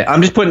 Forget it.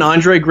 I'm just putting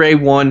Andre Gray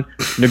 1,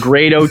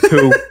 Negredo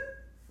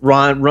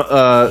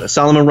 2,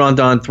 Solomon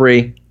Rondon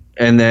 3,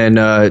 and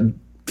then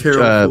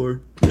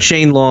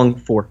Shane Long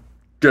 4.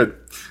 Good.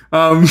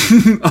 All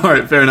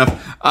right, fair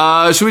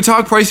enough. Should we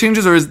talk price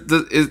changes, or is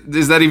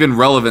that even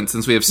relevant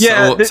since we have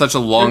such a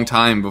long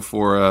time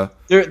before?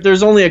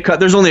 There's only a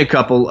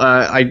couple.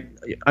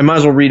 I might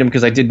as well read them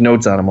because I did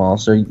notes on them all.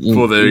 So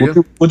we'll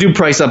do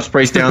price ups,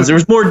 price downs.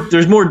 There's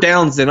more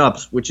downs than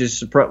ups, which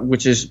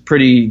is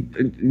pretty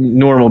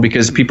normal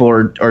because people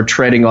are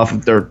treading off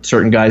of their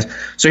certain guys.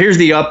 So here's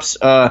the ups: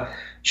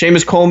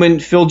 Seamus Coleman,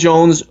 Phil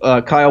Jones,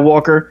 Kyle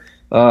Walker.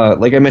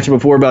 Like I mentioned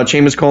before about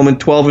Seamus Coleman,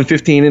 12 and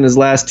 15 in his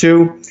last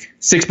 2,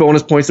 6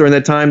 bonus points during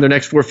that time. Their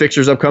next 4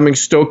 fixtures upcoming: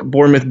 Stoke,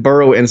 Bournemouth,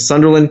 Borough, and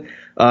Sunderland.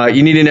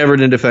 You need an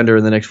Everton defender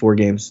in the next 4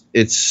 games.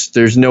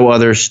 There's no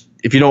others.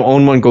 If you don't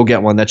own one, go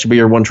get one. That should be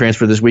your one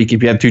transfer this week.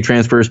 If you have 2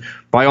 transfers,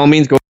 by all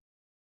means, go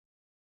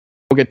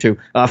get 2.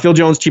 Phil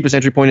Jones, cheapest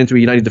entry point into a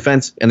United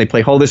defense, and they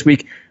play Hull this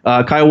week.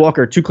 Kyle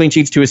Walker, 2 clean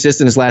sheets, 2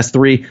 assists in his last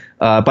 3.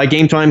 By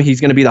game time, he's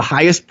going to be the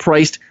highest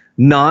priced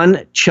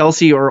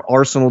non-Chelsea or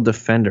Arsenal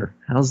defender.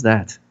 How's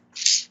that?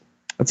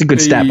 That's a good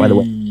stat, by the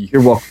way.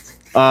 You're welcome.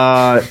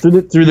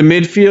 Through the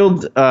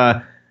midfield,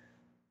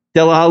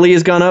 Dele Alli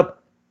has gone up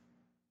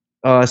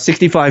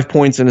 65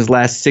 points in his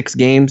last 6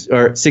 games.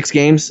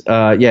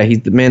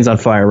 The man's on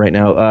fire right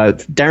now.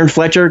 Darren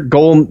Fletcher,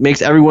 goal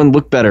makes everyone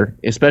look better,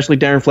 especially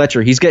Darren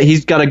Fletcher. He's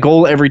got a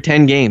goal every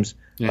 10 games.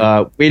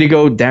 Yeah. Way to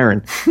go,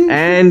 Darren.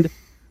 And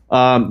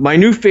my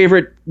new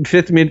favorite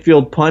 5th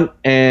midfield punt,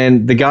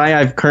 and the guy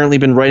I've currently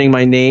been writing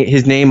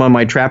his name on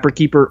my Trapper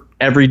Keeper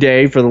every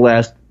day for the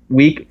last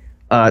week,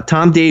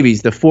 Tom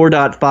Davies, the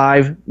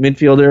 4.5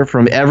 midfielder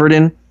from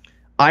Everton.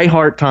 I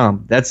heart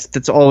Tom.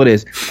 That's all it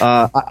is.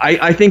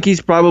 I think he's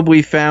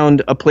probably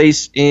found a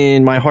place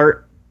in my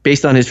heart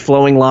based on his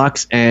flowing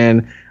locks,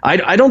 and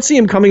I don't see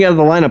him coming out of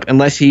the lineup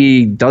unless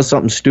he does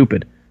something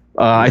stupid.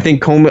 I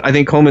think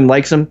Coleman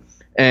likes him,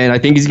 and I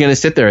think he's going to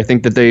sit there. I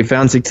think that they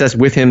found success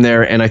with him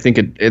there, and I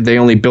think they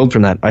only build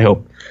from that, I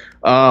hope.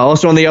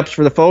 Also on the ups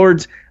for the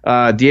forwards,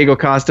 Diego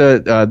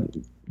Costa,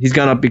 he's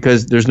gone up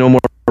because there's no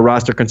more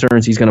roster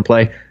concerns. He's going to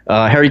play.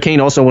 Harry Kane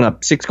also went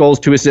up 6 goals,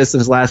 2 assists in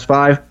his last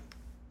 5.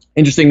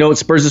 Interesting note,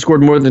 Spurs have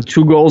scored more than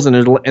 2 goals in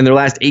their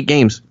last 8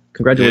 games.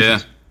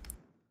 Congratulations.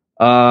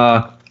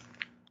 Yeah.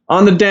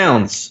 On the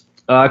downs,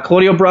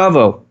 Claudio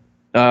Bravo.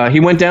 He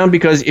went down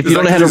because if you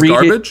don't know how to read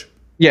garbage?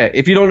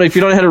 If you don't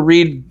know how to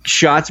read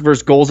shots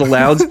versus goals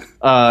allowed,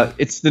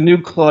 it's the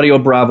new Claudio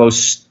Bravo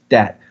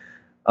stat.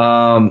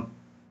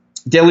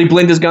 Daley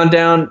Blind has gone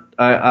down.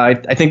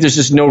 I think there's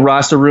just no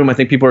roster room. I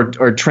think people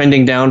are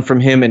trending down from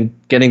him and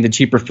getting the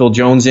cheaper Phil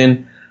Jones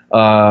in.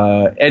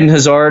 Eden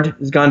Hazard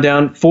has gone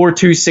down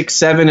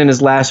 4-2-6-7 in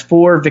his last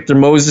 4. Victor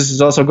Moses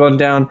has also gone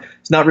down.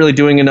 He's not really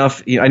doing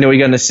enough. I know he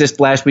got an assist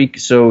last week,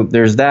 so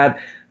there's that.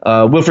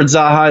 Wilfred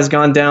Zaha has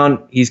gone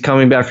down. He's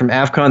coming back from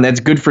AFCON.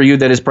 That's good for you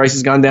that his price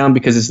has gone down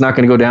because it's not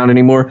going to go down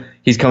anymore.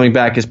 He's coming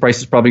back. His price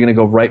is probably going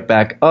to go right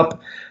back up.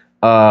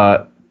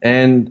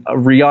 And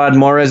Riyad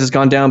Mahrez has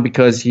gone down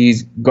because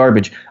he's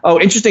garbage. Oh,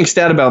 interesting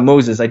stat about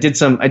Moses. I did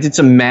some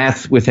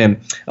math with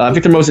him.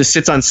 Victor Moses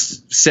sits on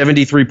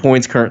 73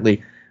 points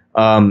currently.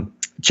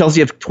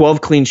 Chelsea have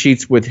 12 clean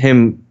sheets with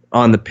him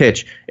on the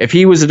pitch. If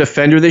he was a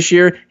defender this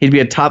year, he'd be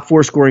a top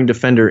 4 scoring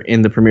defender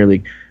in the Premier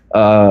League.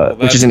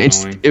 which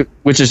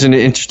is an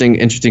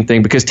interesting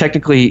thing because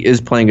technically he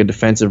is playing a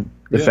defensive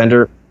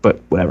defender, but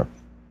whatever.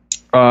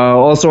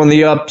 Also on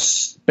the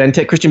ups,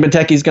 Christian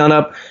Benteke's gone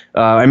up.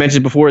 I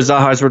mentioned before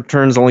Zaha's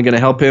return is only going to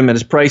help him at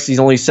his price. He's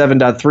only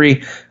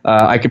 7.3.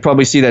 I could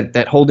probably see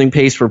that holding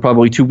pace for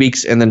probably 2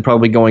 weeks and then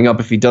probably going up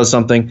if he does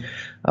something.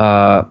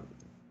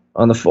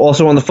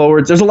 Also on the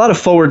forwards, there's a lot of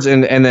forwards,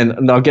 and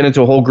then I'll get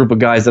into a whole group of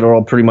guys that are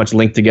all pretty much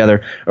linked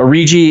together.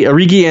 Origi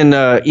and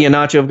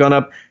Iheanacho have gone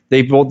up.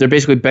 They're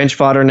basically bench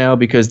fodder now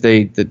because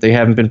they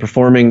haven't been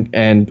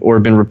performing or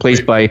been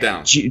replaced by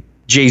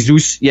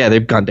Jesus. Yeah,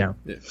 they've gone down.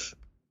 Yeah.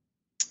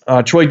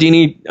 Troy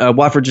Deeney,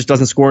 Watford just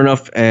doesn't score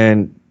enough,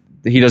 and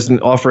he doesn't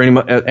offer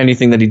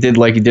anything that he did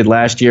like he did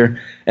last year.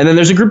 And then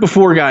there's a group of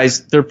 4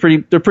 guys. They're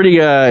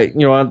pretty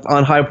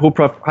on high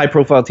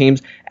profile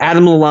teams.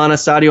 Adam Lallana,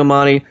 Sadio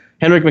Mane,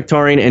 Henrik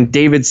Mkhitaryan, and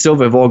David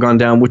Silva have all gone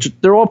down, which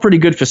they're all pretty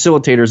good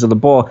facilitators of the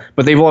ball,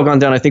 but they've all gone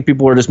down. I think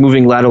people are just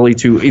moving laterally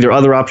to either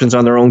other options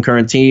on their own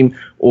current team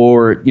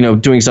or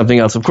doing something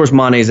else. Of course,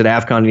 Mane is at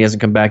AFCON and he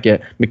hasn't come back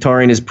yet.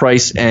 Mkhitaryan is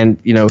price and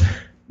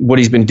what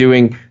he's been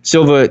doing.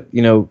 Silva,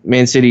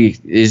 Man City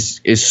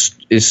is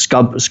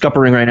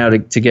scuppering right now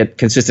to get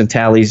consistent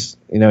tallies,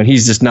 and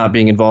he's just not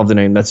being involved in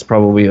it. And that's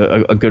probably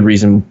a good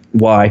reason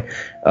why.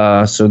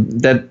 So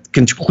that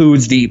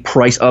concludes the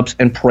price ups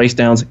and price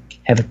downs.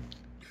 Heaven.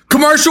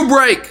 Commercial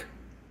break.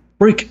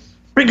 Break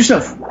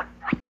yourself.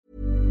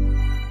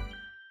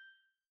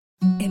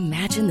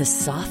 Imagine the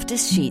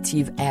softest sheets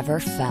you've ever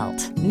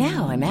felt.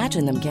 Now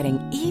imagine them getting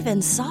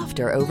even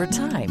softer over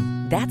time.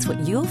 That's what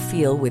you'll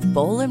feel with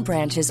Boll &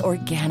 Branch's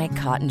organic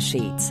cotton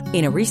sheets.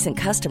 In a recent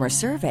customer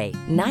survey,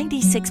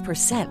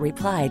 96%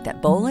 replied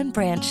that Boll &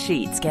 Branch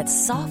sheets get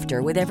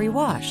softer with every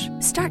wash.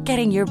 Start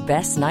getting your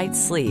best night's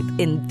sleep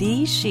in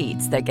these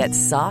sheets that get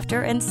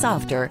softer and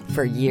softer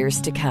for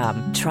years to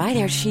come. Try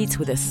their sheets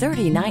with a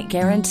 30-night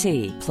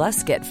guarantee.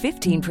 Plus, get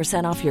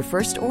 15% off your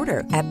first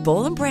order at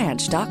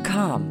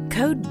bollandbranch.com.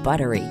 Code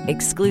BUTTERY.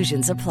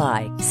 Exclusions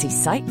apply. See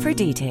site for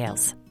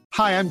details.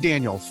 Hi, I'm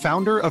Daniel,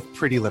 founder of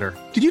Pretty Litter.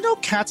 Did you know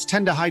cats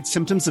tend to hide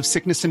symptoms of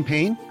sickness and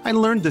pain? I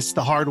learned this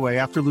the hard way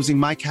after losing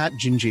my cat,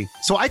 Gingy.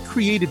 So I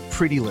created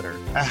Pretty Litter,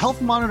 a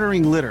health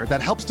monitoring litter that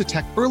helps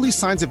detect early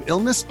signs of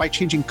illness by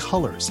changing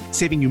colors,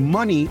 saving you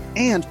money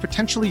and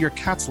potentially your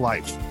cat's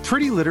life.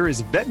 Pretty Litter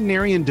is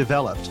veterinarian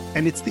developed,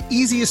 and it's the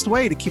easiest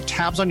way to keep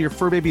tabs on your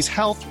fur baby's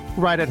health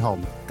right at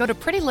home. Go to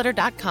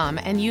prettylitter.com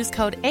and use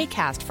code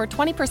ACAST for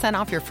 20%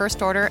 off your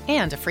first order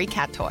and a free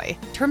cat toy.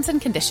 Terms and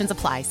conditions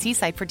apply. See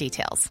site for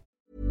details.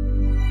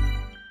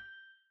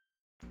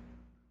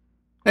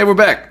 Hey, we're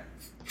back.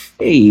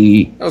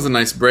 Hey. That was a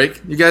nice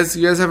break. You guys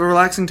have a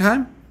relaxing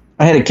time?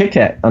 I had a Kit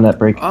Kat on that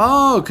break.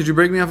 Oh, could you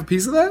break me off a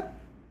piece of that?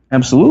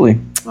 Absolutely.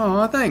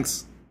 Oh,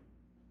 thanks.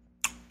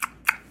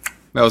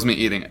 That was me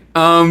eating it.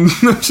 I'm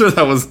sure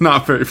that was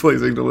not very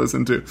pleasing to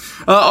listen to.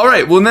 All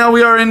right, well, now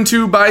we are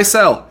into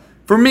buy-sell.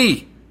 For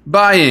me,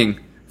 buying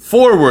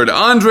forward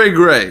Andre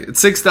Gray at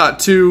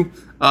 6.2,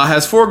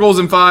 has 4 goals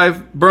in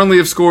 5. Burnley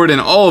have scored in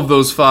all of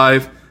those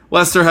 5.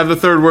 Leicester have the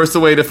 3rd worst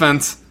away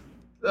defense.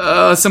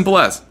 Simple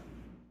as.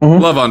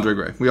 Mm-hmm. Love Andre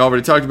Gray. We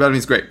already talked about him.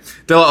 He's great.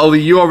 Dele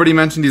Alli, you already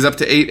mentioned he's up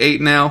to 8.8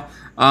 now.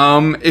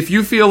 If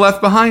you feel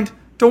left behind,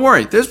 don't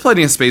worry. There's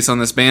plenty of space on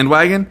this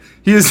bandwagon.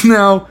 He is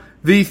now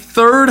the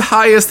 3rd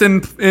highest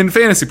in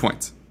fantasy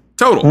points.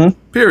 Total.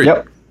 Mm-hmm. Period.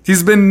 Yep.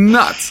 He's been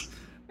nuts.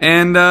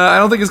 And I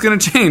don't think it's going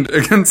to change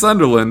against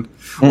Sunderland.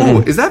 Mm-hmm.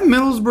 Oh, is that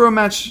Middlesbrough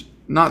match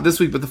not this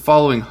week, but the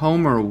following,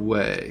 home or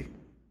away?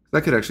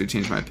 That could actually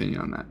change my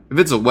opinion on that. If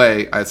it's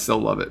away, I still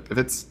love it. If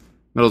it's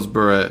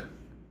Middlesbrough,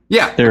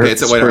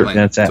 it's at White Hart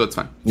Lane, so it's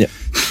fine. Yeah.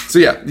 So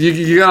yeah,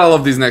 you gotta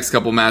love these next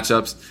couple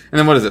matchups. And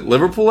then what is it?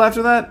 Liverpool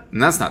after that?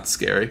 And that's not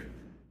scary.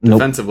 Nope.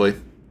 Defensively.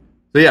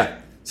 So yeah,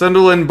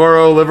 Sunderland,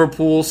 Borough,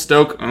 Liverpool,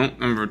 Stoke,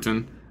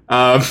 Everton,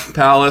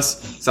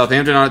 Palace,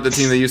 Southampton aren't the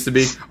team they used to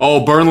be.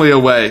 Oh, Burnley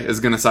away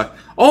is gonna suck.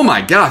 Oh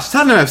my gosh,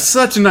 Tottenham have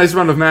such a nice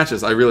run of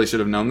matches. I really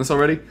should have known this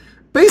already.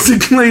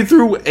 Basically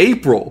through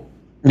April.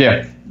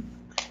 Yeah.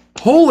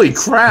 Holy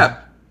crap.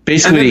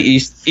 Basically,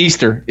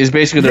 Easter is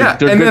basically their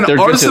and then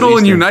Arsenal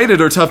and United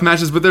are tough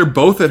matches, but they're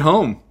both at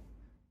home.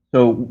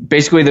 So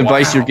basically, the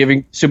advice you're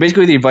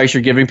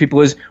giving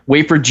people is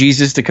wait for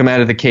Jesus to come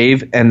out of the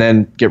cave and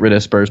then get rid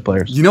of Spurs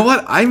players. You know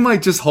what? I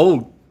might just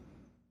hold.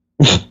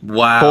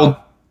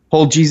 Wow.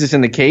 hold Jesus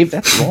in the cave?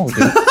 That's wrong,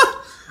 dude.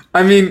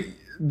 I mean,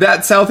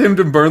 that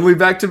Southampton Burnley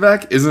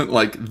back-to-back isn't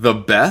like the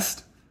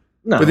best.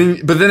 No. But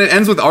then it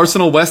ends with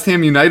Arsenal, West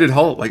Ham, United,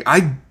 Hull. Like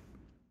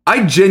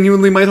I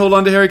genuinely might hold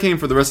on to Harry Kane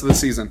for the rest of the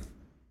season.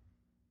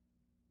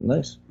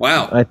 Nice.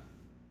 Wow.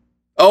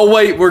 Oh,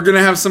 wait, we're going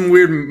to have some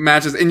weird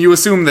matches. And you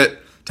assume that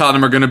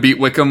Tottenham are going to beat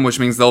Wickham, which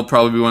means they'll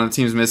probably be one of the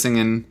teams missing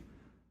in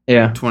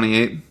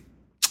 28.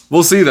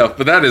 We'll see, though.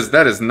 But that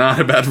is not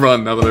a bad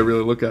run now that I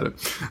really look at it.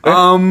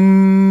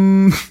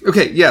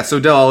 Okay, yeah, so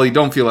Dele Alli,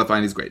 don't feel left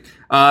behind. He's great.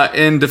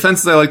 In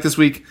defenses I like this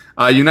week,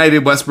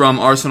 United, West Brom,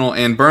 Arsenal,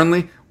 and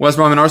Burnley. West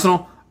Brom and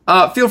Arsenal,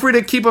 feel free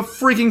to keep a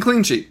freaking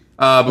clean sheet.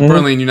 But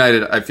Burnley and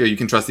United, I feel you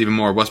can trust even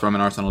more. West Brom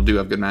and Arsenal do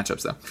have good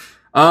matchups, though.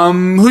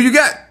 Who you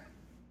got?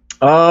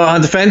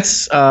 On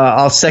defense,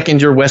 I'll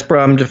second your West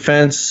Brom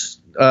defense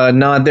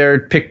nod there.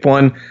 Pick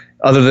one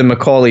other than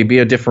Macaulay. Be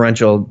a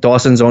differential.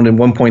 Dawson's owned in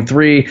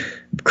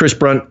 1.3. Chris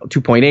Brunt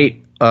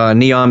 2.8.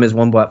 Neom is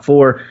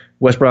 1.4.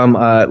 West Brom,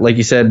 like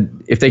you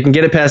said, if they can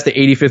get it past the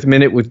 85th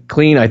minute with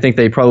clean, I think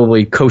they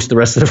probably coast the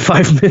rest of the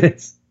 5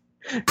 minutes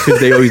because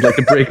they always like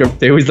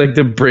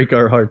to break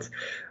our hearts.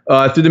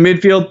 Through the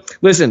midfield,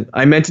 listen,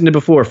 I mentioned it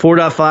before.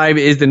 4.5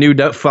 is the new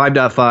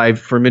 5.5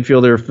 for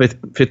midfielder,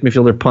 fifth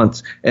midfielder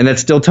punts, and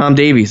that's still Tom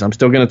Davies. I'm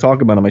still going to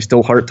talk about him. I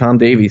still heart Tom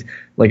Davies.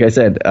 Like I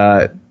said,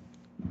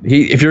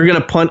 if you're going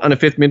to punt on a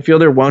fifth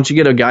midfielder, why don't you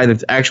get a guy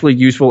that's actually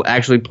useful,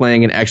 actually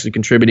playing, and actually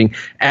contributing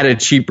at a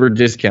cheaper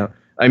discount?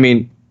 I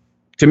mean,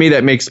 to me,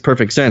 that makes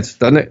perfect sense,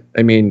 doesn't it?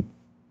 I mean,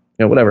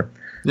 whatever.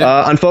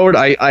 Yeah. On forward,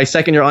 I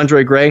second your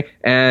Andre Gray,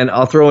 and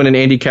I'll throw in an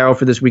Andy Carroll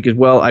for this week as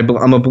well.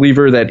 I'm a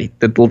believer that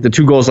the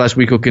 2 goals last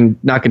week will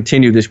not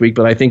continue this week,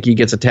 but I think he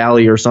gets a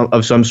tally or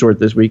of some sort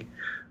this week.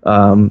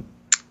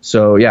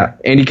 So, yeah,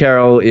 Andy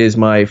Carroll is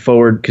my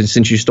forward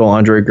since you stole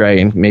Andre Gray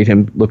and made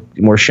him look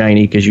more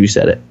shiny because you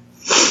said it.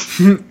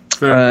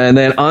 And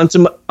then on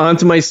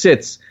to my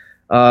sits.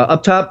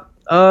 Up top,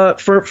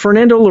 for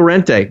Fernando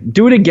Llorente,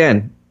 do it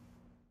again.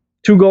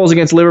 2 goals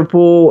against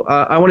Liverpool.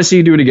 I want to see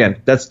you do it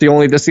again. That's the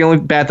only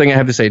bad thing I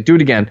have to say. Do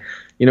it again.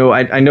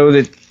 I know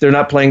that they're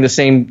not playing the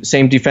same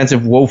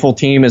defensive woeful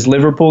team as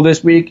Liverpool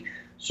this week,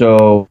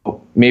 so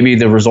maybe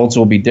the results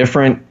will be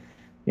different.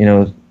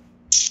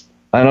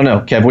 I don't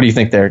know, Kev. What do you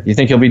think there? You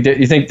think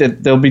you think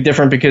that they'll be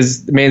different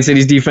because Man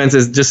City's defense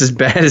is just as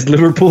bad as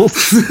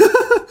Liverpool's?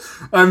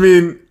 I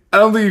mean, I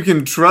don't think you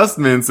can trust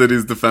Man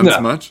City's defense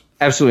much.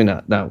 Absolutely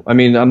not. No, I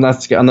mean, I'm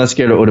not scared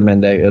of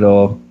Otamendi at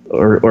all,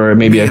 or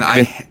maybe you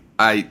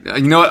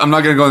know what? I'm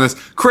not going to go on this.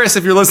 Chris,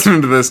 if you're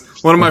listening to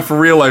this, one of my for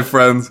real life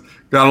friends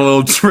got a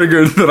little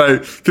triggered that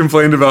I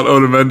complained about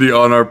Otamendi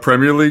on our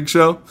Premier League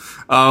show.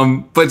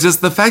 But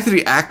just the fact that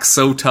he acts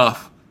so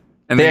tough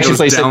and then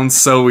goes down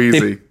so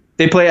easy.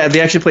 They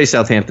actually play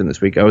Southampton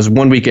this week. I was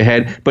 1 week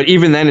ahead, but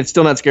even then, it's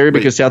still not scary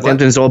because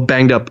Southampton is all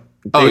banged up.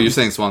 You're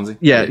saying Swansea?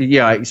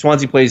 Yeah.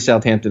 Swansea plays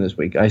Southampton this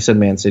week. I said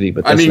Man City,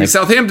 but that's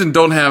Southampton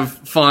don't have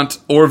Font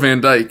or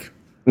Van Dijk.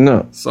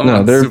 No, so I'm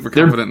not super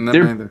confident in that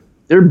either.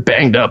 They're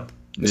banged up.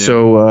 Yeah.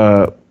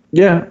 So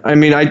I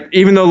mean,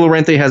 even though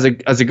Llorente has a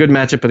good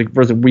matchup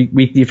versus a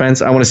weak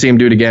defense, I want to see him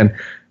do it again,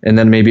 and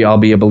then maybe I'll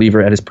be a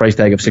believer at his price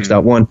tag of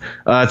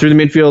 6.1. Through the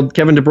midfield,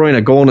 Kevin De Bruyne,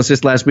 a goal and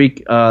assist last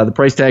week. The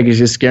price tag is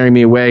just scaring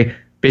me away.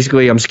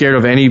 Basically, I'm scared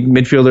of any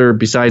midfielder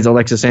besides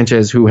Alexis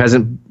Sanchez who has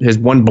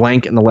one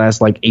blank in the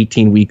last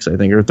 18 weeks, I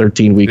think, or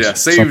 13 weeks. Yeah,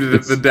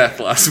 saved the death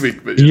last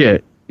week. But yeah.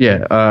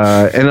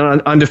 And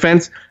on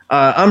defense,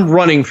 I'm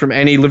running from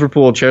any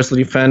Liverpool or Chelsea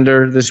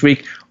defender this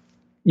week.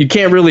 You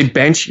can't really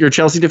bench your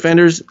Chelsea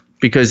defenders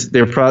because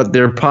their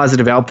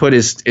positive output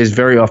is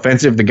very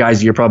offensive. The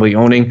guys you're probably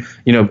owning,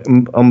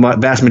 a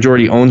vast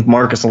majority owns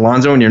Marcus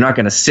Alonso, and you're not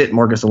going to sit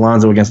Marcus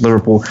Alonso against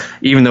Liverpool,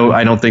 even though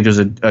I don't think there's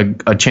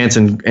a chance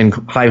in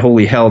high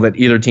holy hell that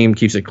either team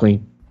keeps it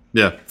clean.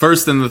 Yeah,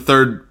 first and the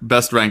third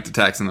best ranked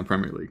attacks in the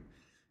Premier League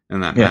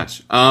in that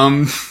match.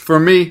 For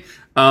me,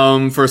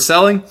 for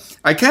selling,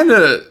 I kind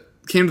of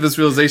came to this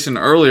realization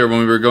earlier when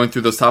we were going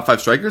through those top 5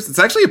 strikers. It's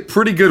actually a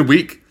pretty good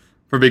week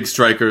for big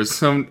strikers.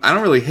 So I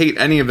don't really hate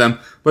any of them,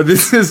 but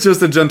this is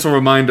just a gentle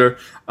reminder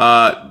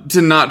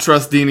to not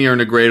trust Dini or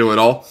Negredo at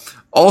all.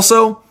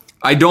 Also,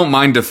 I don't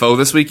mind Defoe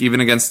this week,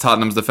 even against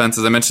Tottenham's defense.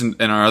 As I mentioned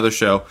in our other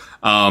show,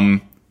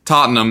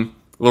 Tottenham,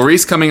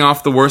 Lloris coming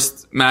off the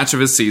worst match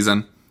of his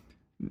season.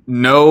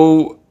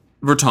 No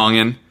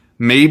Vertonghen,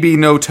 maybe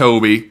no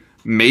Toby,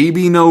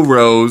 maybe no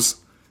Rose.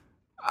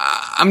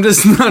 I'm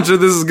just not sure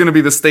this is going to be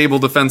the stable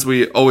defense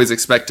we always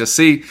expect to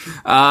see.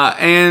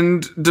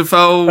 And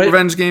Defoe,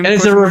 revenge game. And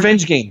it's a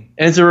revenge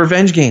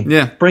game.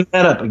 Yeah. Bring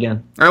that up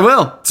again. I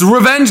will. It's a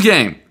revenge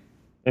game.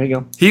 There you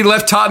go. He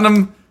left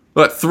Tottenham,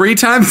 3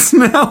 times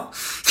now?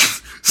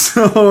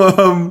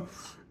 So,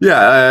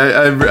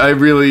 I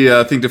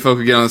really think Defoe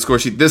could get on the score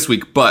sheet this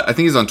week, but I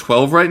think he's on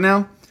 12 right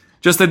now.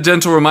 Just a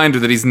gentle reminder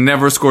that he's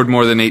never scored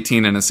more than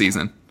 18 in a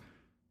season.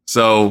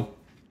 So,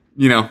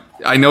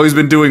 I know he's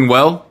been doing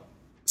well.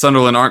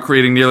 Sunderland aren't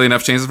creating nearly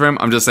enough chances for him.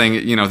 I'm just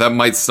saying, that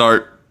might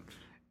start,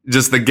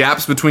 just the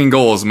gaps between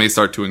goals may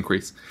start to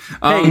increase.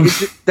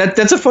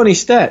 That's a funny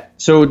stat.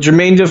 So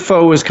Jermaine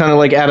Defoe is kind of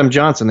like Adam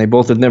Johnson. They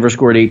both have never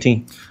scored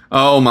 18.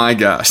 Oh my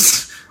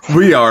gosh.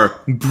 We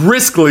are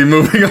briskly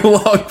moving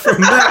along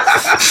from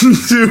that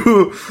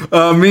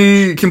to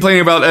me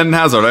complaining about Eden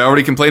Hazard. I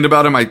already complained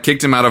about him. I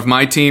kicked him out of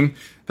my team.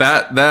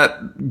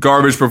 That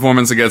garbage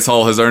performance against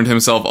Hull has earned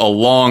himself a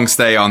long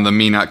stay on the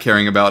me not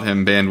caring about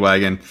him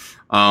bandwagon.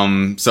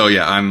 I'm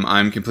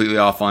completely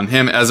off on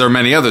him, as are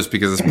many others,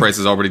 because his price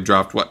has already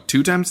dropped,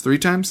 3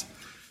 times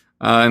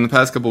in the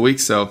past couple of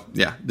weeks. So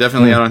yeah,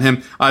 definitely out on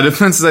him.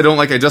 Defenses I don't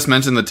like. I just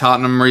mentioned the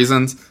Tottenham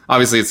reasons.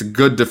 Obviously it's a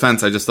good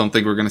defense. I just don't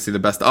think we're going to see the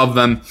best of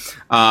them.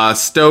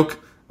 Stoke,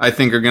 I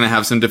think, are going to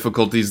have some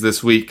difficulties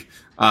this week,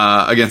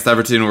 against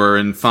Everton, who are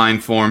in fine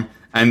form.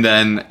 And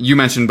then you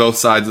mentioned both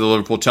sides of the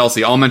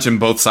Liverpool-Chelsea. I'll mention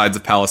both sides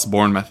of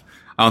Palace-Bournemouth.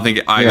 I don't think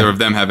either of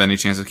them have any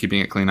chance of keeping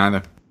it clean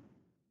either.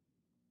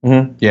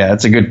 Mm-hmm. Yeah,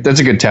 that's a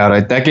good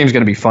tout. That game's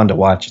going to be fun to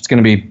watch. It's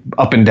going to be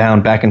up and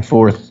down, back and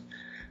forth.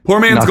 Poor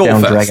man's goal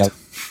fest.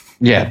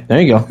 Yeah,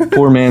 there you go.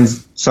 Poor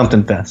man's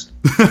something fest.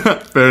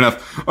 Fair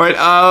enough. All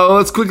right,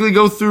 let's quickly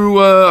go through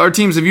our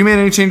teams. Have you made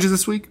any changes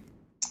this week?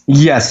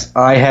 Yes,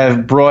 I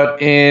have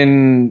brought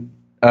in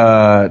 2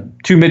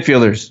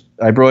 midfielders.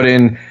 I brought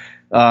in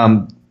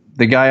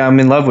the guy I'm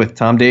in love with,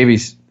 Tom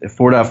Davies, at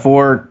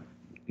 4.4.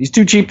 He's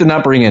too cheap to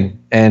not bring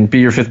in and be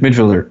your 5th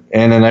midfielder.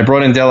 And then I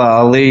brought in Dele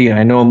Alli.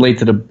 I know I'm late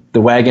to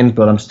the wagon,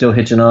 but I'm still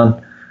hitching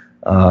on.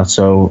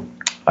 So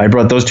I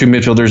brought those 2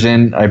 midfielders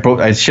in.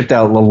 I shipped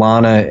out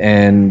Lallana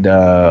and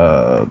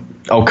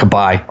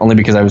Cabaye, only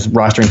because I was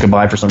rostering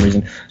Cabaye for some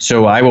reason.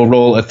 So I will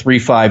roll a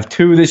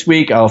 3-5-2 this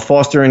week. I'll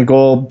Foster in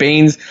goal,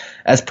 Baines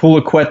as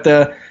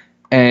Pulaqueta,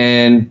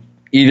 and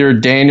either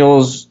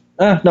Daniels.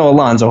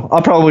 Alonso.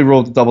 I'll probably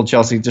roll the double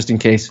Chelsea just in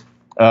case.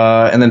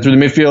 And then through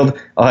the midfield,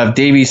 I'll have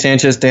Davies,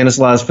 Sanchez,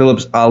 Stanislas,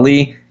 Phillips,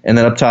 Ali, and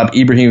then up top,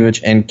 Ibrahimovic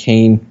and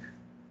Kane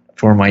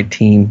for my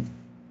team.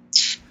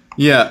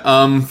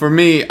 Yeah, for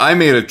me, I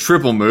made a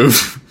triple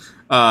move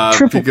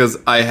because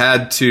I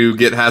had to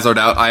get Hazard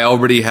out. I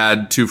already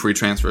had 2 free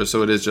transfers,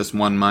 so it is just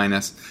 1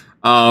 minus.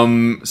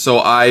 So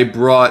I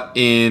brought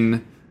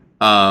in...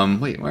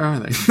 wait, where are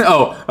they?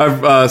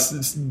 I've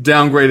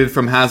downgraded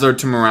from Hazard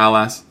to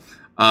Morales.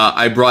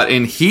 I brought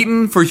in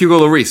Heaton for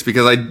Hugo Lloris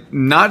because I'm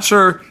not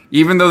sure,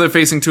 even though they're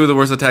facing 2 of the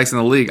worst attacks in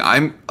the league,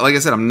 like I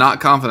said, I'm not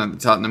confident that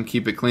Tottenham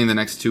keep it clean the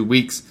next 2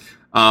 weeks.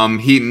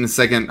 Heaton,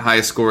 second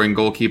highest scoring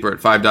goalkeeper at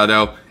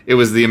 5.0. It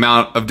was the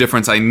amount of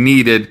difference I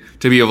needed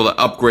to be able to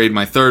upgrade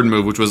my third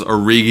move, which was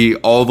Origi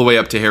all the way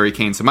up to Harry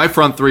Kane. So my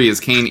front 3 is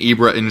Kane,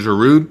 Ibra, and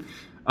Giroud.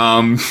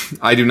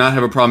 I do not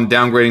have a problem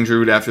downgrading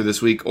Giroud after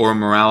this week or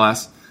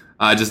Morales.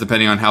 Just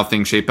depending on how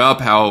things shape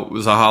up, how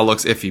Zaha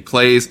looks if he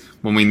plays.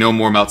 When we know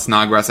more about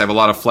Snodgrass, I have a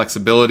lot of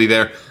flexibility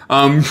there.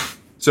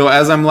 So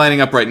as I'm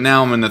lining up right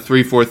now, I'm in the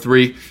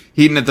 3-4-3.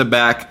 Heaton at the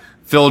back,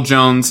 Phil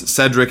Jones,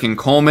 Cedric, and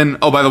Coleman.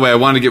 Oh, by the way, I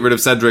wanted to get rid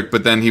of Cedric,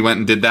 but then he went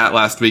and did that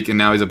last week, and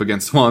now he's up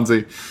against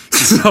Swansea.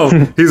 So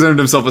he's earned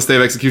himself a stay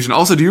of execution.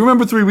 Also, do you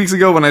remember 3 weeks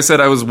ago when I said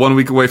I was 1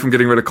 week away from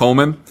getting rid of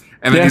Coleman?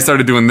 And then he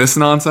started doing this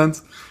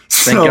nonsense?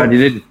 Thank God you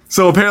did.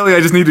 So apparently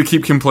I just need to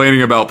keep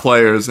complaining about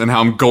players and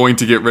how I'm going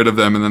to get rid of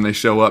them and then they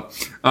show up.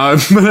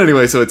 But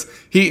anyway, so it's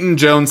Heaton,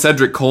 Jones,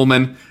 Cedric,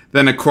 Coleman.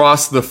 Then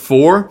across the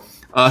 4,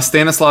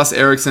 Stanislas,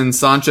 Eriksen,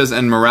 Sanchez,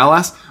 and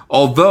Morales.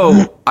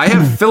 Although I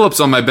have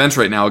Phillips on my bench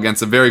right now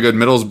against a very good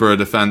Middlesbrough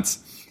defense,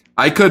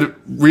 I could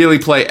really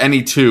play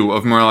any 2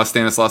 of Morales,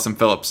 Stanislas, and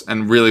Phillips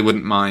and really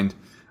wouldn't mind.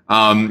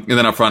 And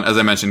then up front, as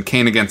I mentioned,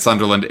 Kane against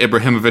Sunderland,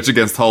 Ibrahimovic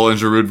against Hull, and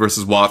Giroud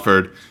versus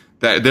Watford.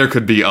 There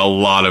could be a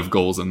lot of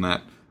goals in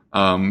that,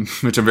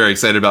 which I'm very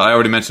excited about. I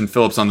already mentioned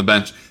Phillips on the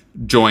bench,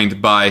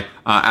 joined by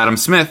Adam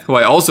Smith, who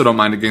I also don't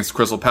mind against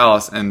Crystal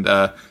Palace, and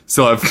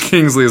still have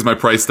Kingsley as my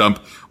price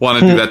dump. Want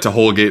to do that to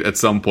Holgate at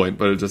some point,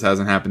 but it just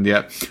hasn't happened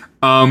yet.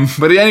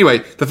 But anyway,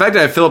 the fact that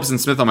I have Phillips and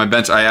Smith on my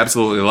bench, I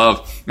absolutely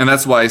love, and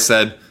that's why I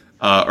said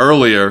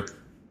earlier,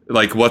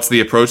 like, what's the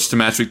approach to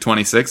Match Week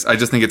 26? I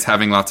just think it's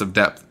having lots of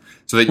depth,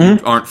 so that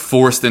you aren't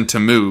forced into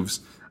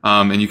moves.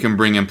 And you can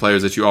bring in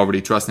players that you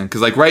already trust in.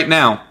 Because, like, right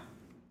now,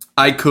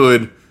 I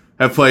could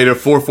have played a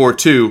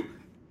 4-4-2.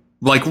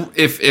 Like,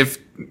 if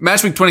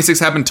Match Week 26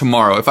 happened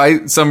tomorrow, if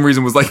I, some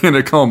reason, was, like, in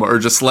a coma or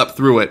just slept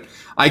through it,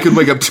 I could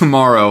wake up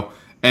tomorrow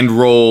and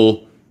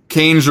roll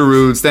Kane,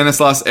 Giroud,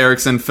 Stanislas,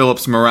 Eriksen,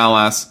 Phillips,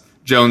 Morales,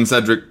 Jones,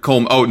 Cedric,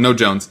 Coleman. Oh, no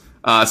Jones.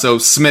 So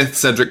Smith,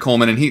 Cedric,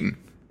 Coleman, and Heaton.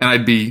 And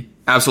I'd be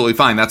absolutely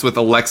fine. That's with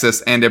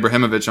Alexis and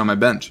Ibrahimovic on my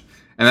bench.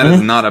 And that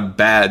is not a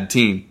bad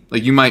team.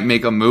 Like, you might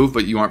make a move,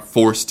 but you aren't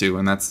forced to.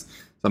 And that's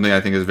something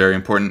I think is very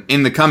important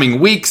in the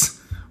coming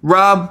weeks.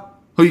 Rob,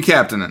 who you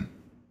captaining?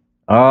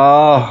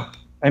 I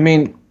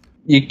mean,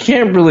 you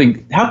can't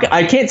really...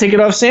 I can't take it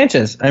off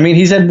Sanchez. I mean,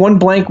 he's had 1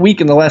 blank week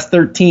in the last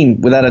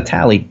 13 without a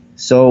tally.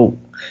 So,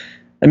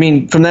 I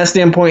mean, from that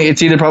standpoint,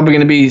 it's either probably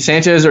going to be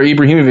Sanchez or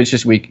Ibrahimovic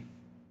this week.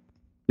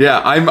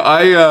 Yeah,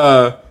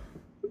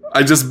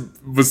 I just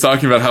was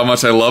talking about how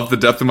much I love the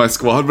depth of my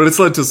squad, but it's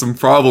led to some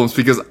problems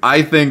because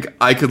I think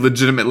I could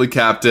legitimately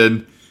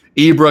captain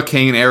Ibra,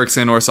 Kane,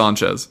 Eriksen, or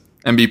Sanchez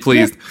and be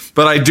pleased. Yeah.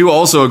 But I do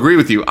also agree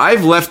with you.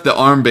 I've left the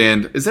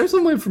armband. Is there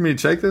some way for me to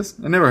check this?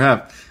 I never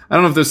have. I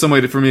don't know if there's some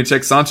way for me to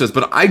check Sanchez,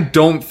 but I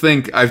don't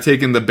think I've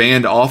taken the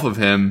band off of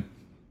him,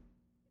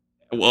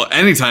 well,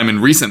 anytime in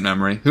recent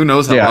memory. Who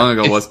knows how long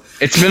ago it was.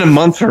 It's been a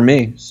month for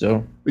me,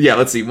 so. Yeah,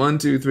 let's see. 1,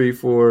 2, 3,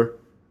 4...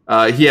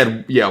 he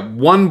had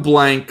 1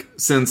 blank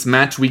since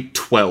match week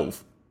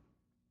 12.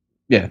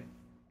 Yeah,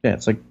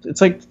 it's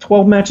like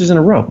 12 matches in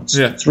a row. It's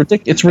ridiculous.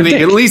 It's ridiculous. And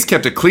he at least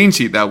kept a clean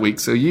sheet that week,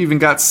 so you even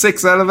got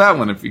 6 out of that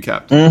one if you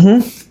kept.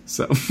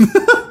 So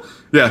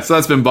yeah, so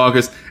that's been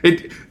bonkers.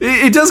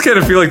 It does kind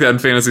of feel like that in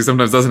fantasy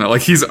sometimes, doesn't it?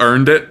 Like he's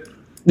earned it.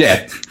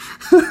 Yeah,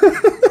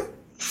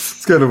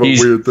 it's kind of a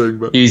weird thing,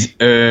 but he's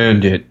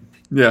earned it.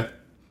 Yeah,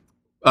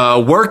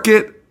 work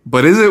it,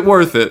 but is it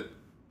worth it?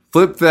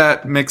 Flip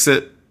that, mix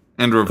it,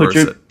 and reverse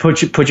it.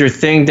 Put your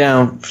thing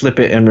down, flip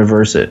it, and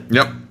reverse it.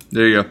 Yep.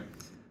 There you go.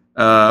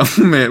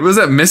 Man, was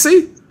that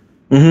Missy?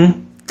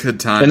 Mm-hmm. Good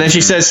time. And then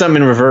she says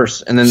something in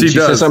reverse, and then she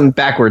says something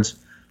backwards.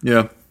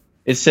 Yeah.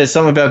 It says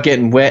something about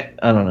getting wet.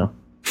 I don't know.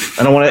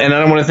 I don't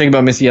want to think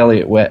about Missy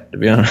Elliott wet, to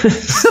be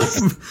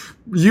honest.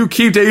 You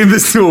keep taking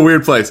this to a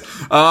weird place.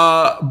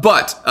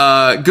 But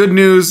good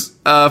news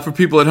for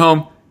people at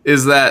home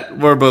is that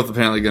we're both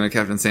apparently going to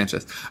captain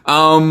Sanchez.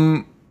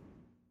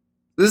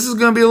 This is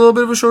going to be a little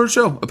bit of a shorter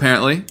show,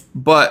 apparently.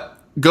 But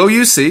go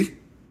UC.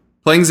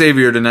 Playing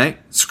Xavier tonight.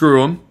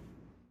 Screw them.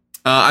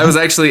 I was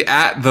actually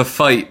at the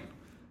fight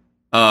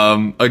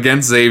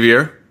against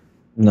Xavier.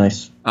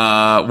 Nice.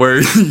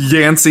 Where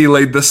Yancey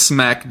laid the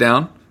smack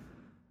down.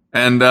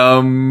 And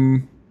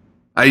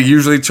I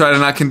usually try to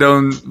not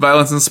condone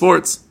violence in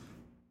sports.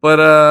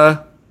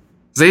 But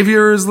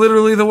Xavier is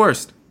literally the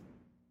worst.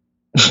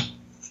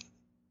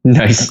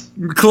 Nice.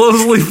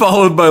 Closely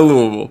followed by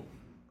Louisville.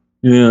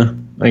 Yeah,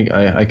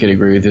 I could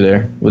agree with you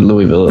there, with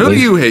Louisville. Who do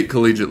you hate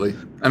collegiately?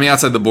 I mean,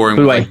 outside the boring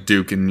ones like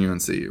Duke and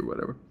UNC or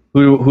whatever.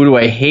 Who do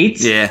I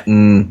hate? Yeah.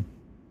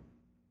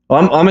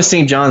 Well, I'm a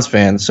St. John's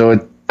fan,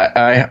 so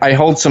I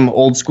hold some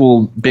old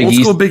school Big East.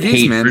 Old school Big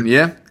East, man.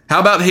 Yeah.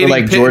 How about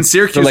hating Pitt and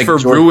Syracuse for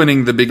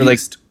ruining the Big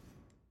East?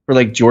 For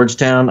like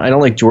Georgetown, I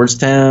don't like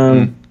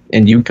Georgetown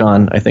and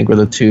UConn. I think were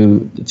the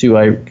two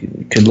I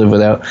could live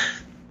without.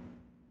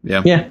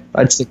 Yeah,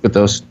 I'd stick with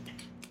those.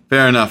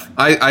 Fair enough.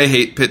 I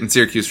hate Pitt and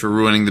Syracuse for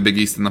ruining the Big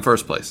East in the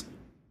first place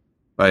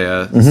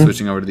by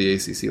switching over to the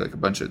ACC like a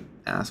bunch of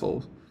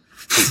assholes.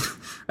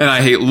 And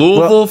I hate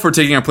Louisville for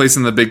taking our place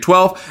in the Big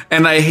 12.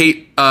 And I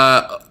hate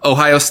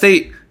Ohio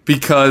State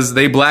because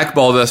they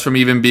blackballed us from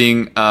even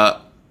being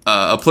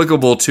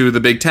applicable to the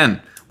Big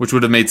 10, which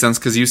would have made sense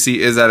because UC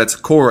is at its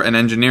core an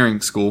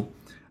engineering school.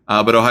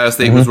 But Ohio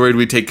State was worried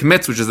we'd take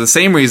commits, which is the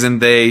same reason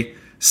they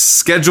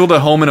scheduled a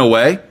home and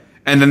away.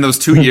 And then those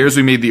 2 years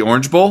we made the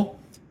Orange Bowl.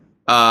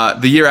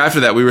 The year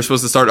after that, we were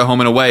supposed to start a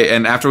home and away.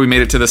 And after we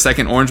made it to the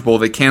second Orange Bowl,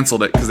 they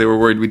canceled it because they were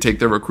worried we'd take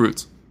their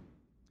recruits.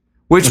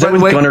 Which, by the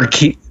way,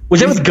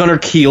 was that with Gunnar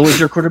Kiel as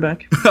your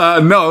quarterback?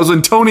 No, it was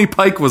when Tony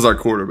Pike was our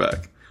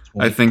quarterback.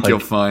 I think you'll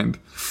find.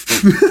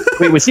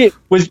 Wait,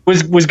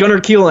 was Gunnar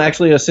Kiel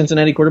actually a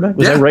Cincinnati quarterback?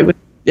 Was that right?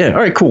 Yeah. All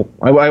right. Cool.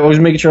 I was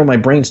making sure my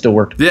brain still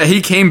worked. Yeah,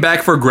 he came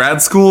back for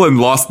grad school and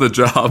lost the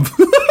job.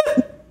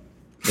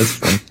 That's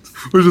fun.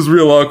 Which is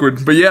real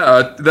awkward. But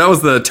yeah, that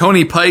was the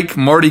Tony Pike,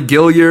 Marty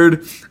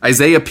Gilliard,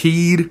 Isaiah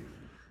Peed.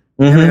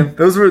 Man,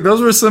 those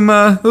were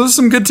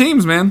some good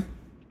teams, man.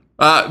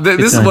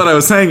 This is what I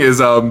was saying is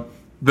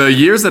the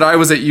years that I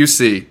was at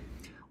UC,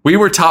 we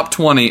were top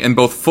 20 in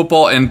both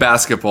football and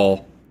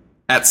basketball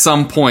at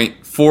some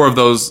point 4 of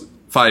those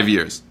 5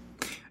 years.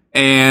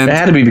 And it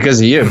had to be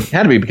because of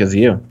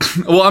you.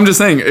 Well, I'm just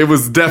saying it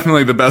was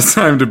definitely the best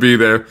time to be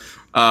there.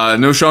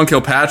 No Sean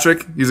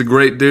Kilpatrick. He's a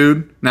great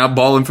dude. Now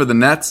balling for the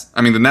Nets.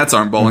 I mean, the Nets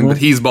aren't balling, but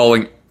he's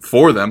balling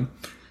for them.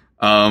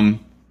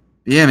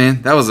 Yeah,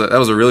 man, that was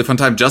a really fun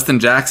time. Justin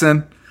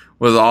Jackson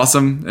was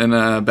awesome in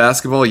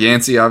basketball.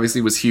 Yancey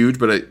obviously was huge,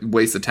 but a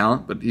waste of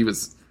talent. But he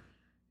was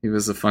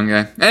a fun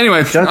guy.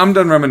 Anyway, I'm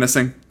done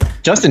reminiscing.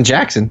 Justin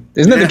Jackson,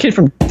 isn't that the kid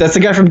from? That's the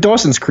guy from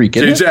Dawson's Creek,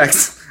 isn't it?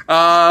 Jackson.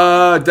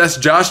 That's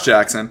Josh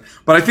Jackson.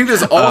 But I think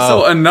there's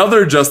also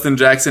another Justin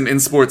Jackson in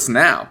sports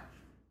now.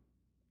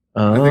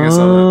 Oh. I think I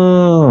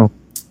saw that.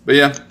 But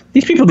yeah.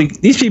 These people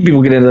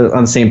get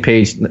on the same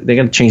page. They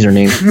got to change their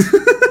names.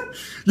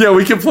 Yeah,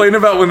 we complain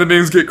about when the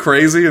names get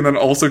crazy and then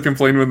also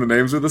complain when the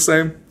names are the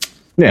same.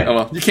 Yeah. Oh,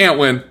 well, you can't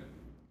win.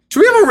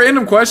 Should we have a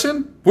random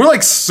question? We're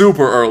like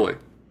super early.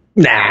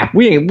 Nah,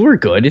 we're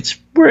good.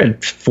 We're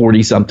at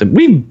 40 something.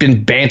 We've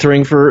been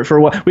bantering for a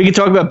while. We can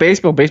talk about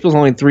baseball. Baseball's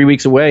only 3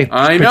 weeks away.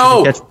 I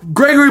know.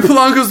 Gregory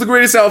Polanco's the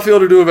greatest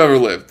outfielder to have ever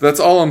lived. That's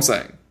all I'm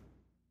saying.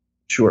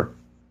 Sure.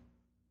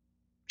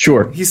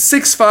 He's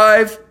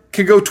 6'5",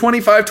 can go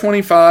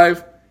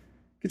 25-25,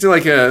 get to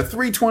like a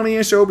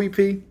 320-ish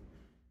OBP.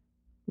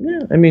 Yeah,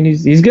 I mean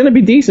he's going to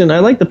be decent. I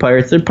like the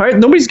Pirates.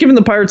 Nobody's giving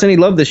the Pirates any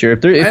love this year.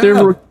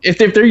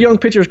 If their young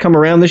pitchers come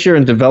around this year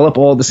and develop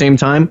all at the same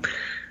time,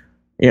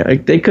 yeah,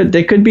 they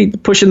could be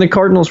pushing the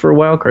Cardinals for a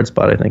wild card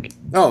spot, I think.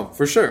 Oh,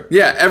 for sure.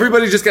 Yeah,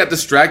 everybody just got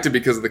distracted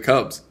because of the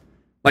Cubs.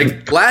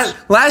 Like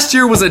last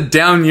year was a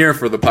down year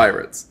for the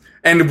Pirates,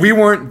 and we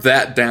weren't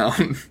that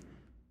down.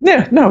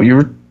 Yeah, no, you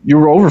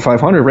were over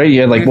 500, right?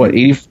 You had like what,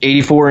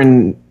 84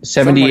 and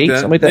 78,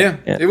 something like that.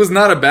 Yeah, it was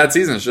not a bad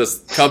season. It's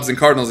just Cubs and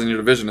Cardinals in your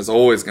division is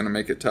always going to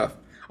make it tough.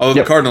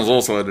 Although the Cardinals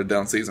also had a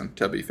down season,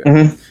 to be fair.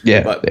 Mm-hmm.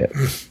 Yeah, but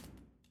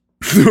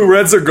the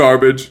Reds are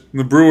garbage.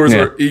 The Brewers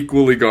are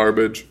equally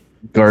garbage.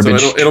 So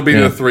it'll be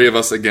the three of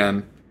us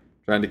again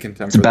trying to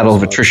contend. It's a battle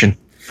of attrition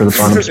for the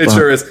bottom spot. It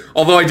sure is.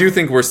 Although I do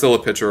think we're still a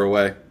pitcher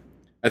away.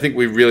 I think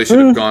we really should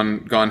have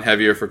gone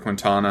heavier for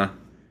Quintana.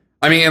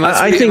 I mean,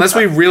 unless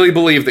we really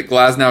believe that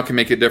Glasnow can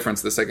make a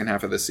difference the second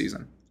half of this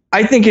season.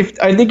 I think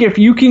if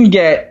you can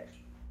get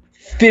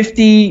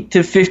 50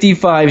 to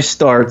 55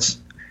 starts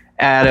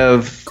out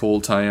of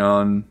Cole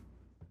Taillon,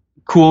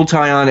 Cool,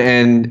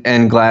 Tyon,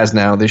 and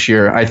Glasnow this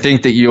year, I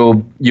think that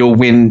you'll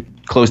win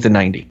close to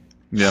 90.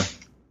 Yeah.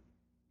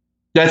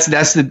 That's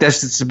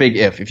the big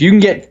if. If you can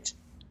get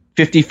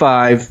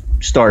 55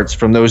 starts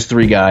from those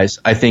three guys,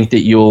 I think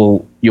that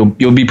you'll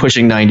be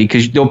pushing 90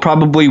 because you'll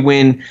probably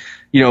win,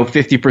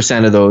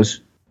 50% of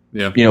those.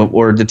 Yeah.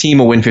 Or the team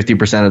will win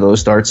 50% of those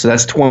starts. So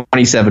that's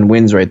 27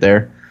 wins right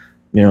there.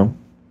 Yeah.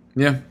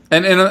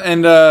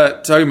 And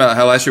talking about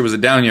how last year was a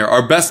down year,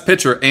 our best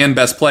pitcher and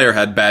best player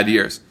had bad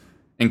years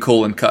in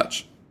Cole and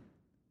Kutch.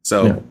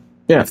 So yeah.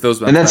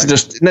 That's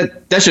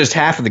just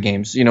half of the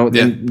games. They're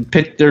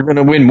going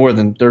to win more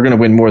than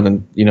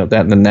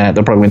that.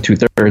 They'll probably win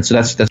 2/3. So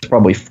that's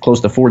probably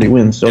close to 40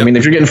 wins. So I mean,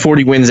 if you're getting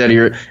 40 wins out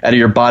of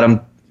your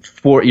bottom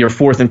your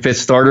fourth and fifth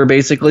starter,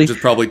 basically, which is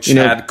probably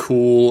Chad,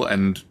 Cool,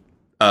 and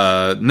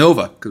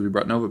Nova, because we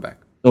brought Nova back.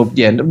 Oh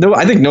yeah,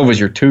 I think Nova's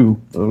your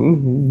 2.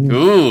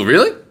 Ooh,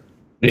 really?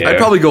 Yeah. I'd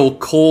probably go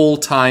Cole,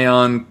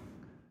 Tyon,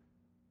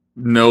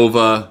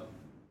 Nova,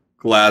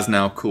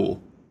 Glasnow,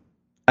 Cool.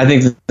 I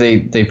think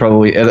they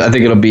probably. I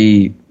think it'll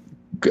be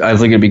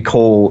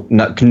Cole,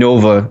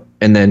 Nova,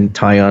 and then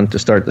Tyon to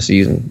start the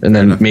season, and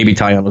then maybe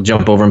Tyon will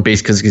jump over on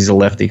base because he's a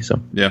lefty. So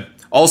yeah.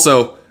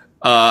 Also,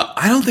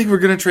 I don't think we're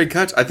going to trade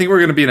Kutch. I think we're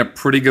going to be in a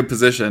pretty good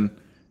position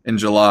in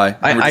July.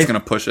 We're just going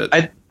to push it.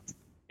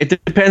 It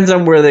depends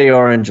on where they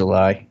are in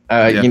July.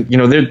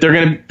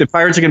 The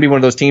Pirates are going to be one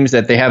of those teams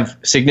that they have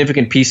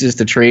significant pieces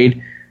to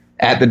trade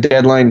at the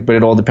deadline, but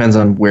it all depends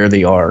on where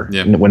they are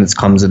when it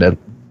comes to that.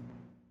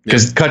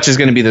 Because Kutch is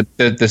going to be the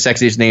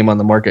sexiest name on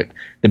the market,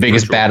 the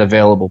biggest bat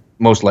available,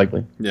 most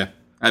likely. Yeah,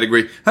 I'd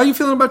agree. How are you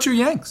feeling about your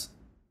Yanks?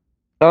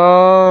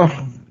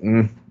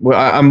 I'm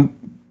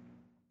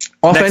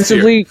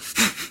offensively,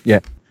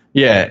 yeah.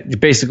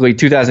 Basically,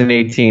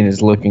 2018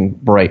 is looking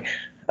bright.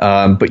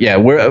 But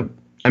yeah,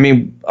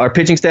 our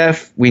pitching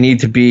staff, we need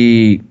to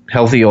be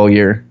healthy all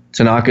year.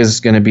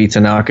 Tanaka's going to be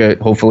Tanaka,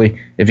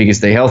 hopefully, if he can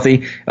stay healthy.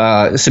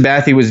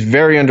 Sabathia was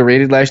very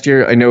underrated last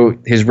year. I know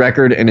his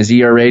record and his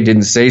ERA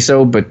didn't say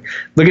so, but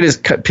look at his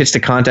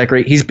pitch-to-contact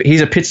rate.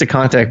 He's a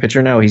pitch-to-contact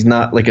pitcher now. He's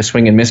not like a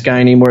swing-and-miss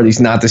guy anymore.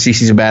 He's not the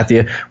CC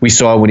Sabathia we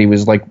saw when he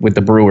was like with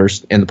the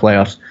Brewers in the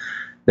playoffs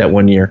that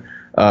one year.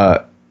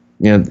 They're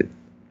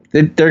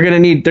going to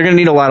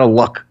need a lot of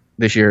luck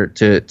this year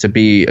to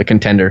be a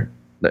contender.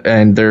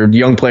 And they're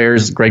young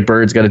players. Greg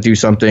Bird's got to do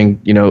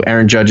something.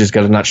 Aaron Judge has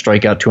got to not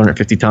strike out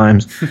 250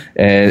 times,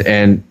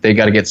 and they